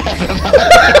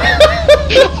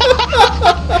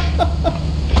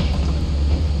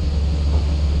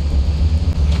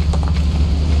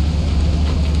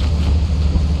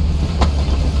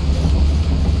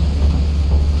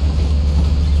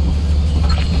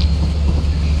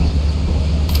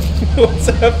 What's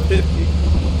happening?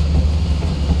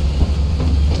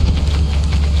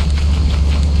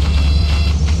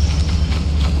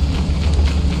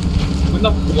 When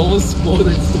the blowers explode, I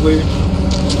swear.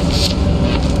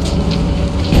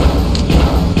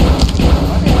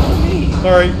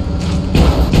 Sorry.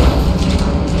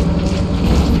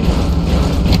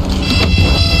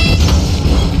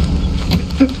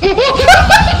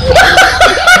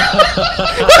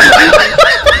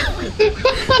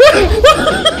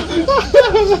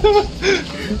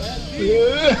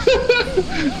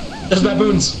 There's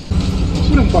baboons.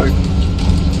 Wouldn't park.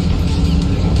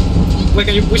 Wait,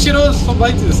 can you push it or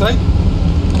somebody to the side?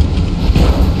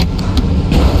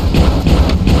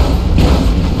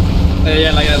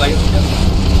 Yeah, like it.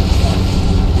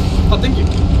 Oh, thank you.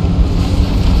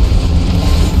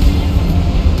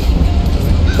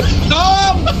 No! I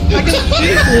can see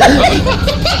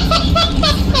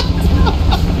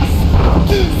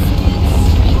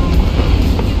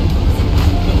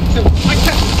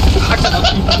I cannot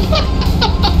keep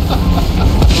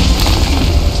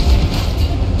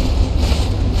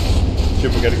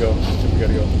Chip, we gotta go. Chip, we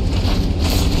gotta go.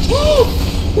 Woo!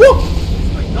 Woo! Oh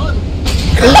my god!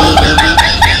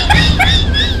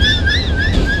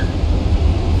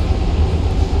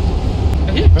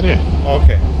 Right here.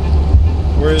 Okay.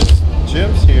 Where's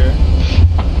Jim's here?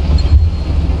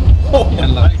 Oh, yeah,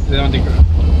 nice. They're on the ground.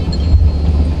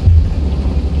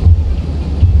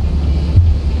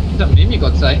 There's a mimic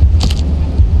outside.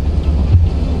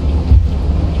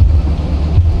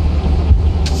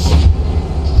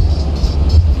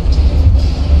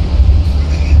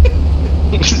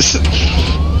 I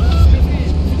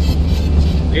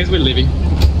guess we're leaving.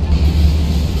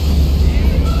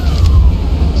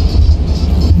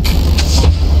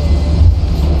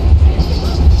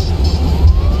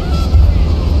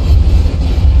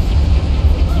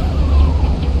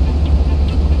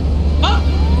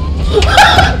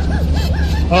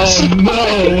 Oh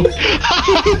no!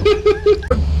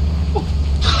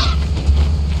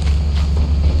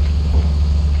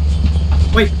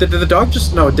 Wait, did the dog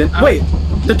just... No, it didn't. Wait,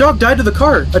 the dog died to the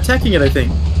car, attacking it, I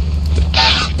think.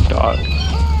 Dog.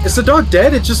 Is the dog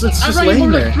dead? It's just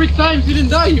laying there. Like 3 times, he didn't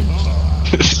die. Do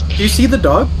you see the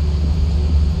dog?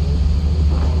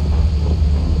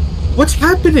 What's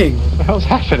happening? What the hell's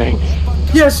happening?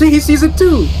 Yeah, see, he sees it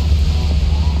too.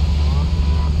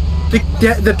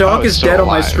 The dog is dead on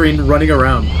my screen, running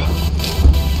around.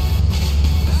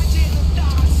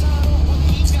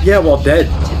 Yeah, well, dead.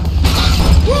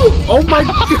 Oh my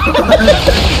god!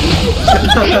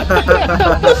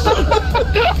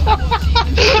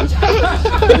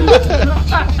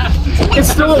 It's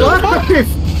still alive!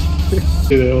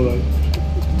 Dude, hold on.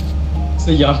 It's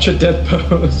the Yamcha dead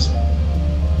pose.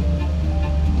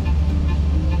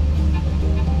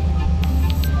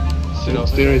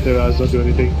 Stay right there, guys. Don't do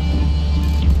anything.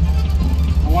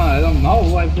 I don't know.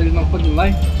 There's no fucking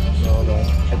light. No, no.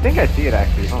 I think I see it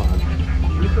actually. Hold on.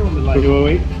 Where's the light?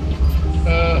 Wait.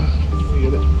 Let me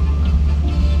get it.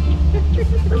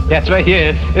 Yeah, it's right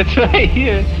here. It's right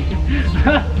here.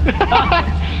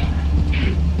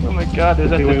 Oh my god,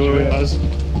 there's that. Wait,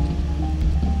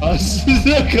 Us.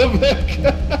 Come back.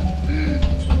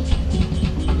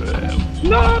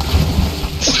 No!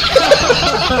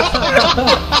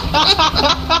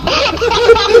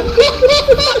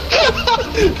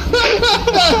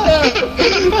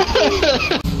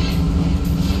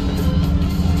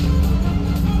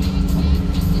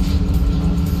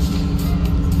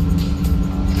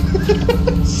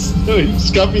 So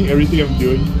he's copying everything I'm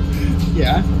doing.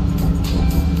 Yeah.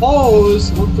 Oh,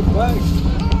 smoke the bag.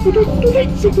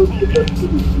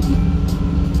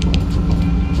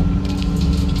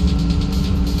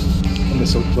 I'm the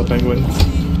soak the penguin.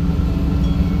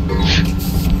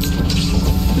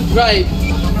 Right.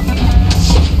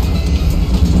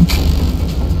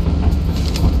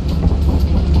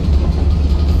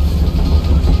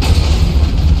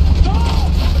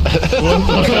 What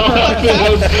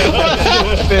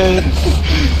happened?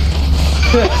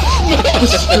 The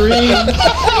stream.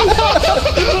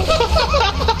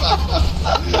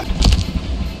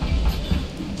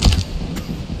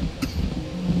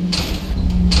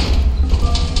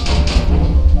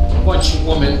 Watch,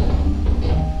 woman.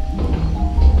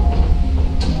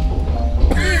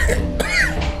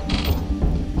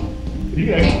 You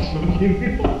guys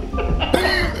smoking?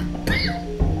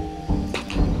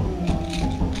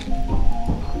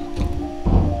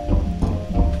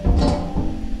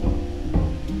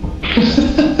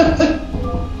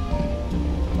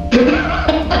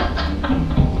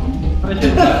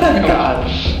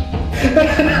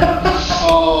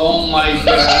 Oh my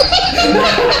god.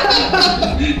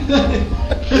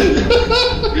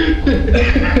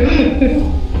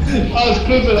 I was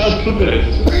clipping it.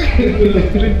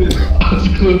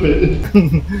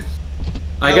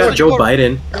 I got Joe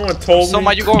Biden. No one told So me.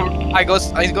 I go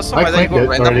somewhere that you go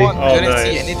random one. I didn't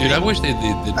see anything. Dude, I wish they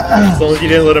did. As long as you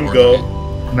didn't let him go.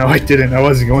 No, I didn't. I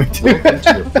wasn't going to. Welcome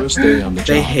to your first day on the job.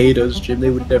 They hate us, Jim. They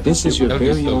would never. This is your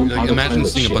very own like, imagine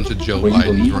seeing a bunch of Joe where you will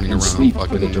Bidens eat running and around sleep for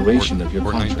fucking the duration of your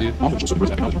Fortnite, dude.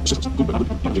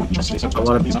 A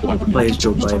lot of people play as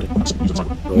Joe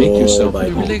Biden. Make yourself Biden.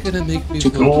 at home. Really gonna make me To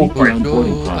complete the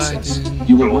onboarding process,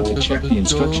 you will want to check the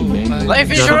instruction manual.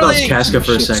 Life is Shut up, shortly. Casca,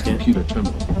 for a Ship's second. computer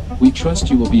terminal. We trust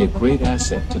you will be a great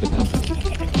asset to the company.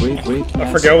 Great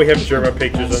I forgot we have Germa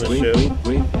pictures on the show.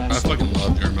 I fucking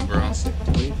love Germa, bro.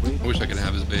 I wish I could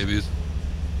have his babies.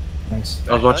 I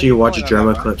was watching you watch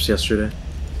Germa clips yesterday.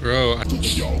 Bro,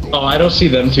 Oh, I don't see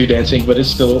them two dancing, but it's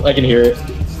still, I can hear it.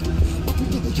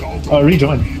 Oh,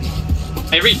 rejoin.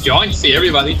 I rejoined, see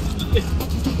everybody.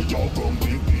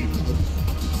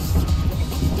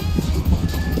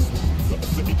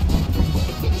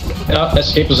 No,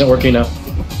 escape isn't working now.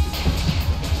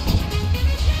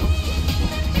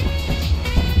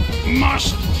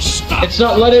 Must stop. It's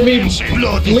not letting me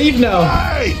leave now.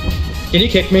 Can you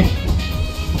kick me?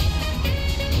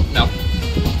 No.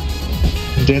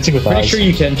 I'm dancing with Pretty eyes. sure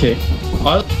you can kick.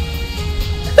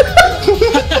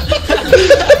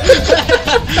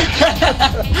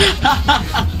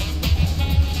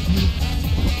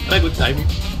 Very good timing.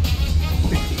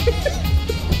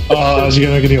 Oh, is he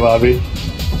gonna make a new lobby?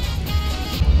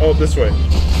 Oh, this way.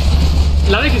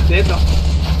 Larry is dead though.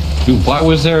 Dude, why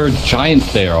was there a giant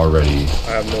there already?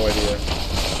 I have no idea.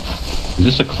 Is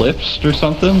this eclipsed or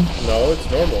something? No, it's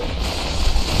normal.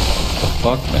 The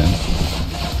fuck, man?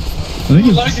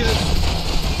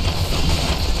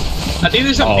 I think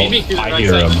there's a Oh, baby to the I right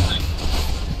hear side. him.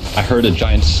 I heard a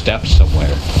giant step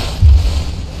somewhere.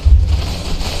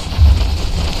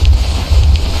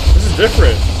 This is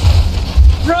different.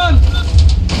 Run!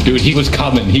 Dude, he was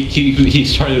coming. He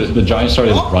started. The giant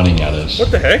started running at us. What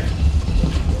the heck?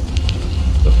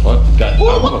 The fuck? God, I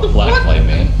want a flashlight,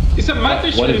 man. It's a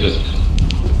matter What is it?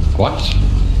 What?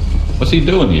 What's he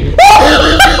doing here?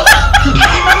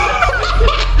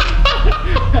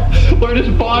 Where's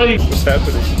his body? What's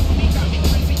happening?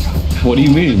 What do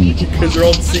you mean? Because they're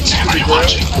all sinking to the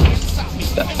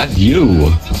ground. That's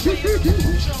you.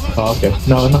 Oh, okay.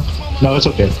 No, it's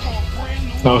okay.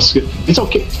 No, it's good. It's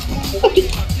okay. Okay.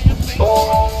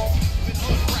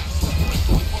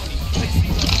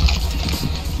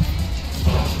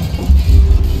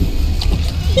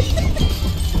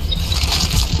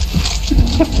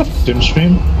 Dim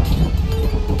stream?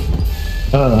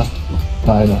 I don't know.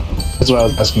 No, I know. That's why I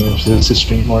was asking if it's his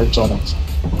stream or someone else.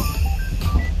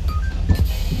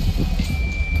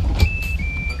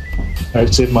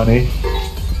 Alright, save money.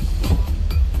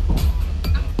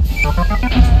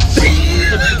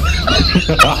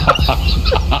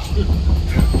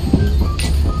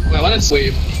 Well, I want to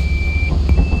sleep.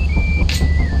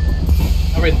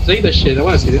 Alright, take the shit. I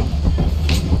want to see it.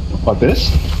 What, this?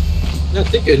 No,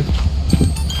 take it.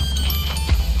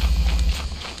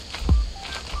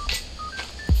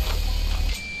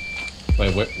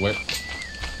 Wait, which way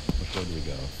do we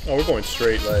go? Oh, we're going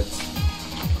straight, lads.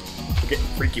 We're getting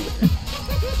freaky with it.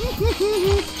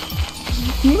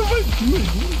 What am I doing?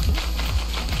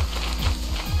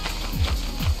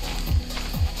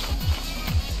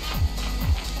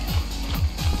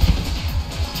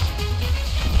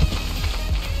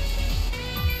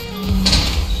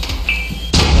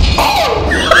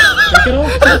 Drink it all?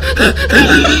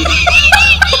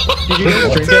 Did you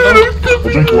guys drink it all? I'll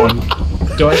drink one.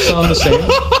 Do I sound the same?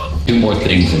 Two more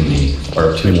things in me,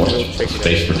 or two more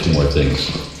space for two more things.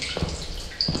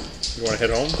 You want to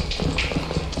head home?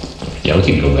 Yeah, we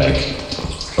can go back.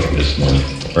 Fuck this morning.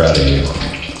 We're out of here.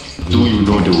 Do you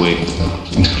know the way?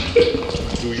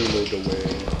 Do you know the way?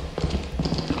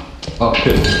 Oh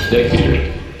shit, deck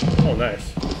here. Oh,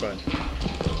 nice. Fine.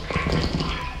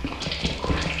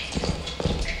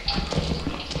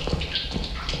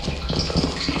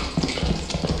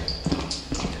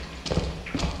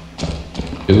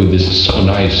 Dude, this is so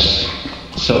nice.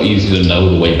 So easy to know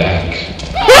the way back.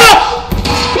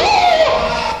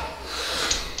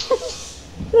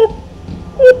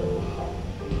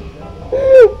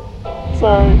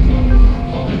 Sorry.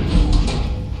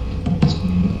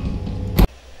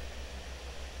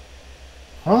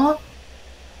 Huh?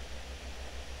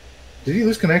 Did he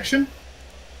lose connection?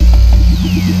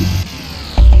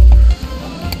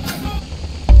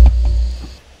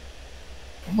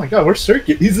 Oh my god, where's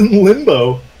Circuit? He's in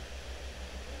limbo.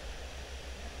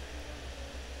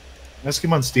 Ask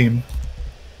him on Steam.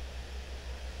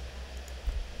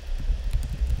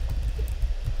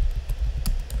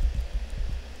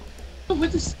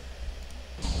 What is...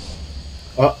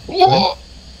 Oh.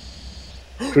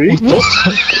 Three?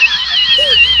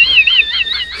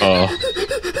 Oh.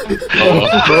 Oh,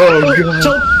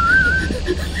 god.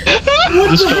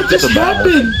 What the heck just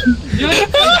happened? Yeah, I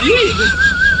did.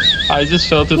 I just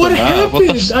fell through What the map. happened?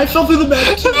 What the I fell through the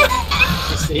map too.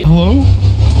 Hello?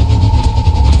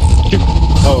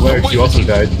 Oh, Larry, you also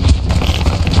died.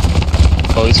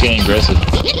 Oh, he's getting aggressive.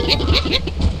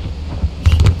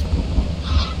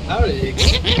 Howdy.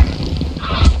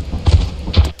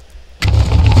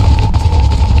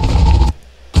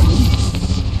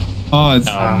 Oh, it's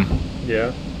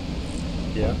Yeah.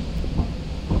 Yeah.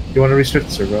 You want to restart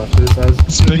the server after this,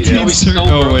 Az?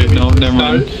 Oh wait, no, never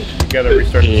mind. You gotta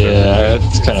restart the server. Yeah,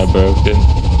 it's kind of broken.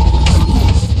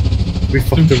 We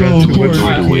fucked around too much.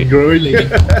 We're growing.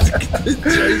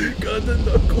 God, the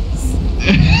knuckles.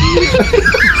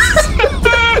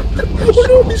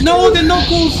 No, the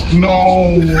knuckles!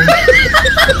 No!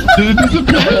 Did it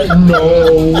disappear? No!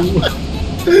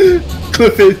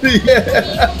 Clip it,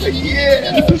 yeah!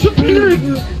 Yeah! It disappeared!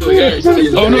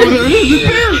 Oh no, there it is! It's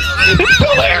there! It's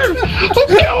still there!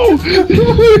 Let's go!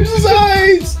 Where's his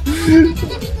eyes?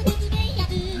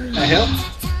 I helped.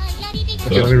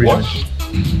 Okay, let me rejoin.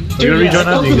 You're gonna rejoin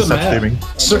now and you can stop streaming.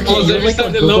 Sir, you're like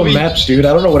on Google Maps, dude. I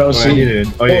don't know what I was seeing.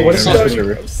 Oh, yeah, what is that?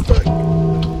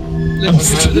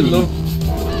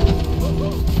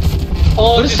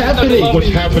 What is happening? What's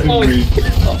happening to me?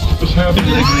 What's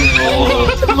happening? Oh,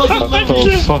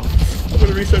 fuck. I'm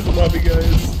gonna restart the lobby,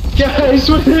 guys. Guys,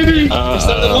 what's happening?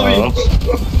 Restart the lobby.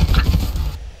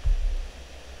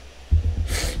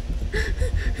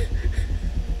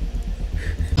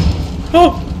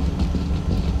 Oh!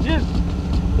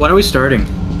 When are we starting?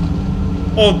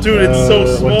 Oh, dude, it's so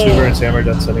small. When Tuber and Sam are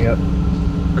done setting up.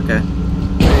 Okay.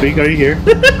 Big, are you here?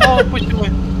 Oh, push me away.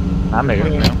 I'm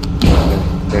making it now.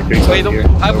 Okay, Creek's Wait, here.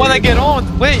 I wanna get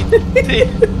on. Wait.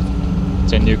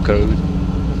 It's a new code.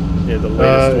 Yeah, the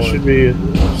latest one. Should be,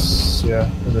 yeah,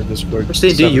 in the Discord.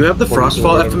 Christine, do you have the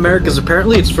Frostfall FMR? Because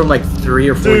apparently it's from like 3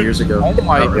 or 4 years ago. Oh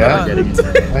my god. I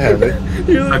have it.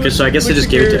 Okay, so I guess I just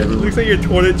gave it to everyone. Looks like you're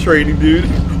toilet training, dude.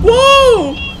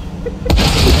 Whoa!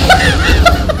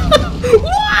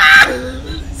 What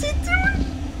is he doing?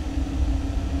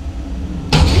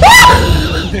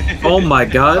 Oh my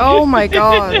god. Oh my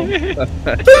god. Yeah.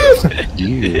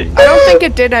 I don't think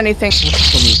it did anything.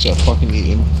 Somebody's got fucking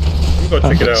eaten. I'm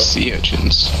gonna check it out. Sea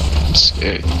urchins. I'm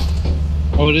scared.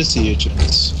 Oh, it is sea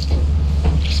urchins.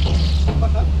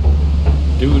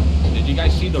 Dude, did you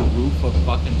guys see the roof of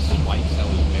fucking spikes that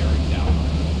was bearing down?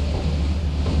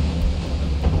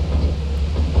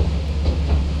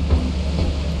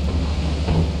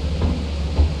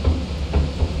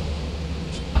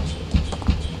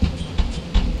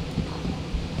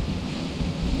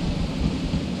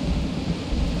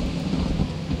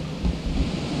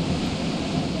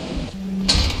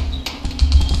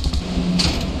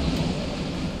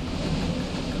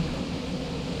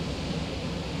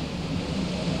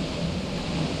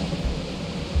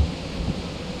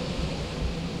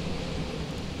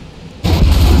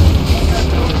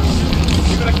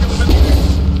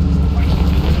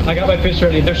 I got my fish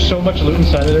ready. There's so much loot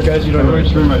inside of there, guys. You don't know.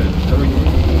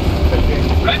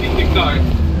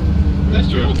 That's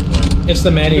true. It's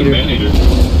the man-eater.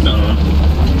 No.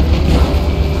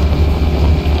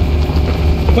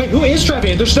 Wait, who is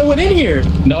driving? There's no one in here.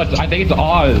 No, I think it's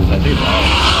Oz. I think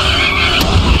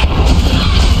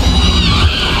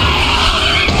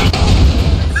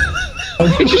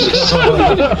it's Oz.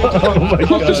 Oh my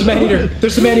god. There's a man-eater.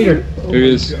 There's a man-eater. There he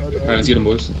is. Alright, let's get him,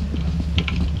 boys.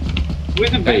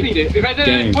 Where's the man-eater? Right there,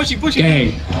 Gang. push it.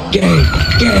 Gang. Gang.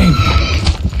 Gang.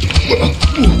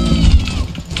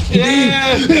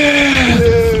 Yeah!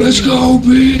 Let's go,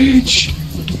 bitch.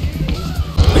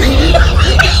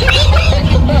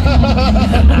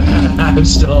 I'm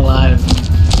still alive.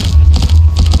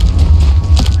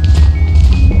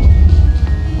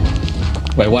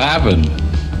 Wait, what happened?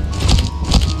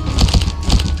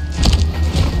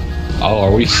 Oh,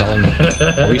 are we selling?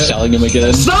 Are we selling him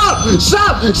again? Stop!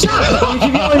 Stop! Stop! Oh,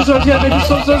 keep going, so get me.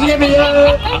 So get me.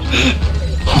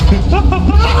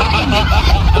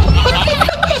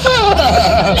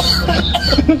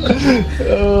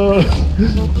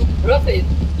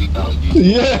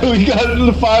 Yeah, we got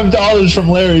the $5 from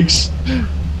Larry's.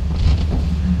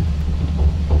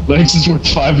 Larry's is worth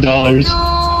 $5.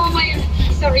 No, my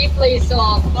replay is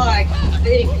off. Fuck. I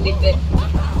didn't click it.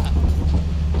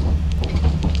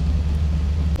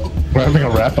 We're having a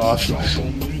wrap off.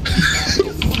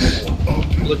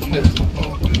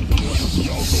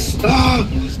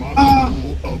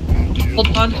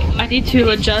 Hold on, I need to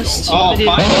adjust. Oh, the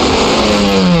fine.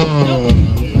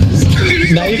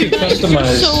 Now you can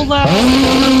customize. So loud.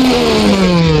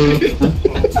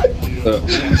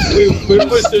 Where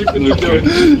was there in the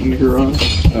garage?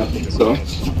 So,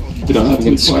 you don't have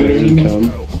any spider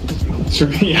income.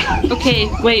 Yeah. Okay,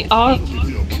 wait, pause.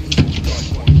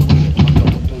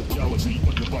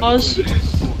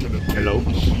 Hello.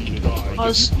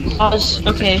 Pause.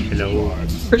 Okay. Hello.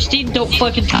 Christine, don't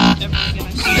fucking talk.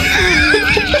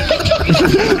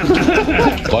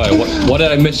 Why? What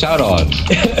did I miss out on?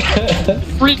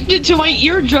 Ripped into my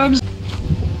eardrums.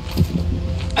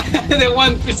 The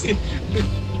one Christine.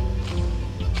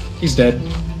 He's dead.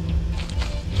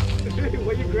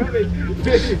 Why you grab it?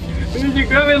 Why you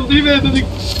grab it? Leave it.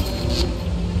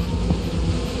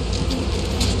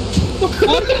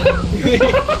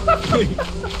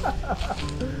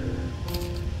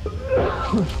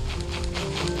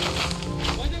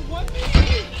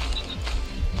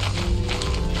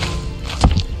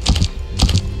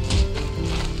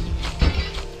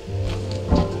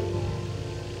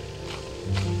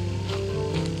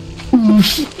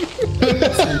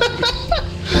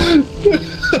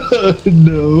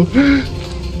 No.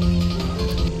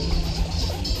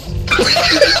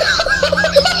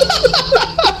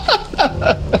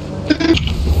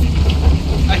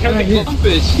 I have the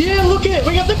clumpfish. Yeah, look at it.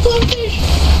 We got the clumpfish.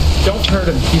 Don't hurt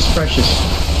him. He's precious.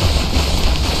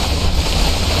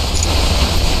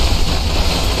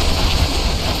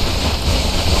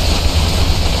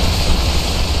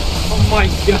 Oh my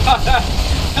god.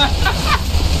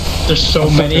 There's so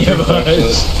many of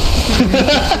us.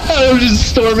 I'm just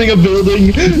storming a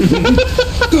building.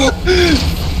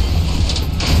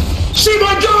 See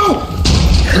my go!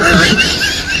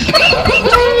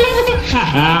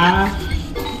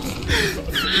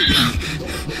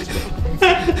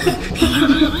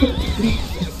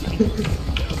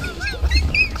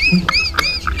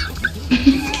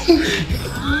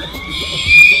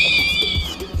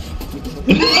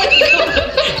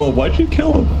 Well, why'd you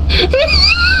kill him?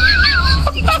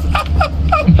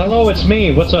 Hello, it's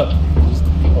me. What's up?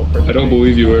 Oh, I don't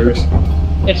believe you, Urs.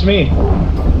 it's me.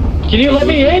 Can you let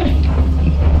me in?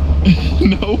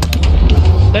 No.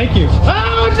 Thank you.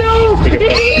 Oh no!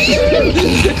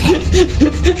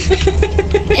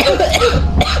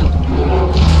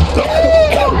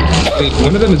 Wait,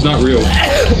 one of them is not real.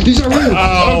 These are real.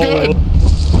 Oh, God.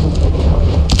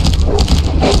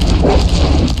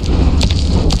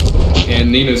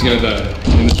 And Nina's gonna die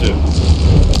in the ship.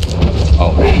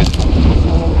 Oh shit.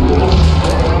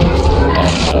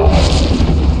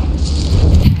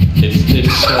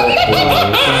 It's so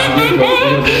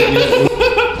cool.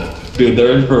 Dude,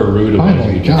 they're in for a rude awakening. Oh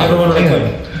my God. Everyone right Man.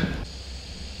 click.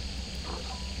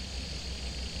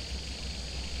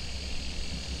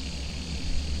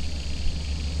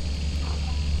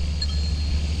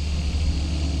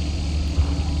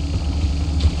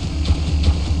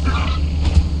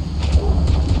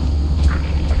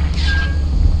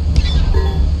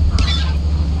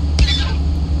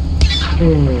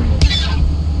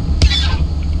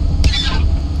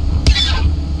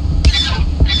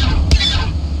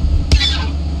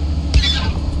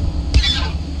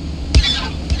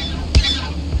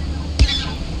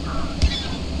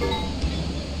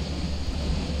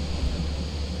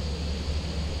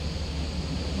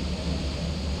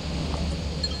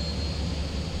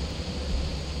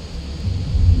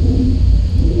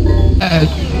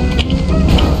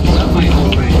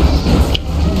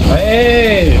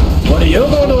 Hey, what are you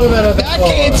going to do about it? I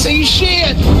can't see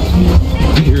shit.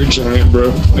 I hear a giant,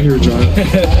 bro. I hear a giant.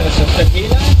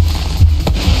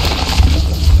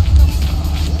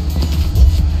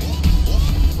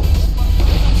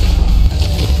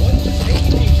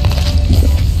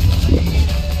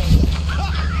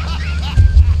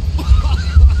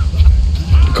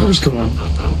 The car's gone.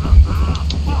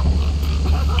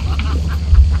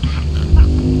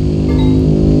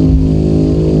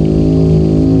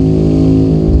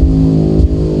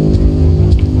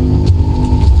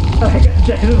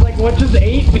 It's like, what just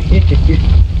ate me?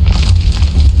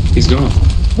 He's gone.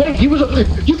 Wait, he was.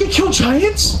 You can kill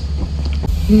giants?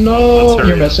 No,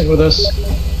 you're messing with us.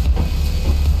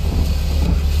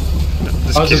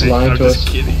 I was just lying to us.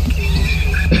 Kidding.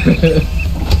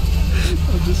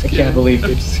 I can't believe it.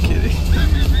 I'm just kidding.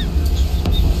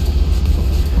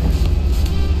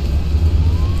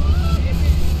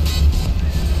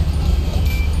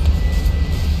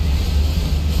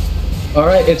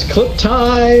 Alright, it's clip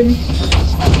time!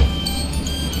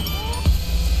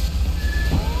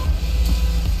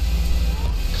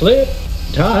 Clip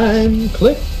time,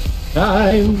 clip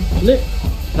time, clip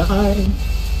time.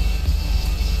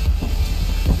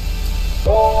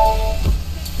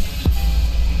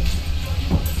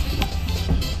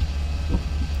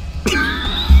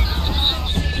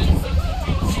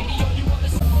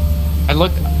 I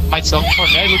look myself for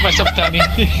me. I look myself down here.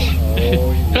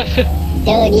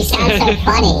 Dude, you sound so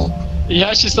funny.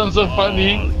 Yeah, she sounds so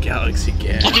funny. Oh, galaxy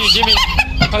gas. Give me.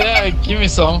 Oh yeah, give me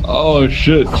some. Oh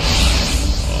shit.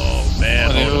 Oh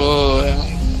man.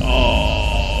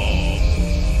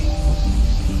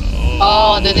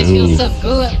 Oh, dude, this feels so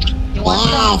good. You want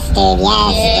Yes, some? dude,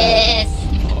 yes.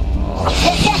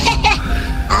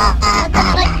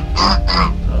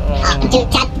 Dude,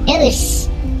 tattoos.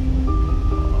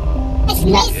 That's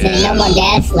nice. There's no more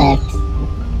gas left.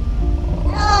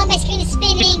 Oh, my screen is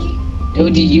spinning.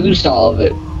 Dude, you used all of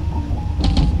it.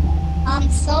 I'm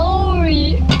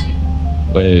sorry.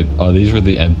 Wait, oh, these were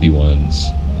the empty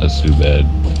ones. That's too bad.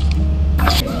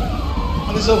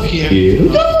 What is up here?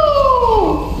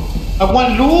 No! I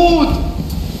want loot!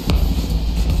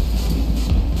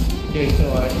 Okay, so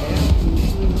I am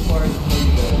required to play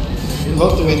that. You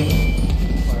love to win.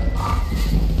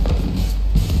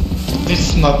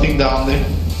 There's nothing down there.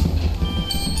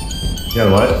 Yeah,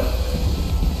 what?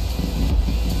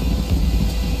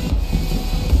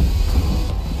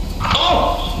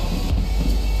 Oh!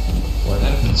 What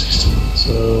happened? 16.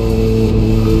 So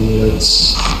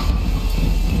let's.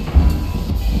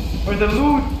 Where's the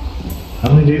loot? How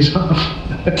many days off?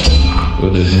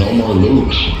 Well, there's no more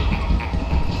loot.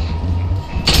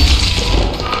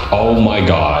 Oh my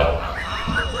god.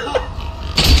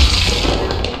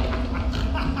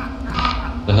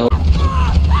 The hell?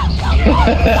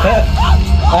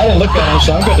 I didn't look at him,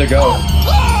 so I'm good to go.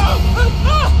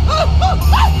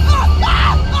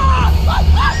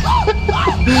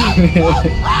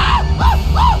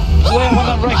 Wait, I'm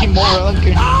not breaking more.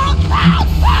 Okay.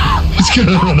 He's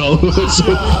gonna run all of us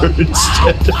over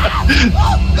instead.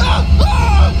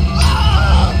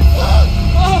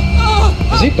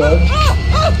 Is he bugged?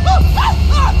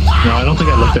 No, I don't think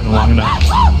I looked at him long enough.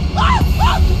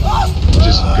 Which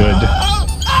is good.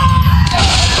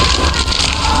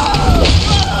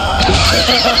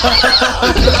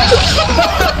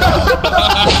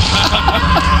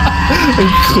 I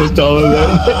clipped all of that.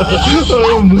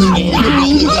 Oh my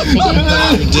god.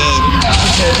 You're dead.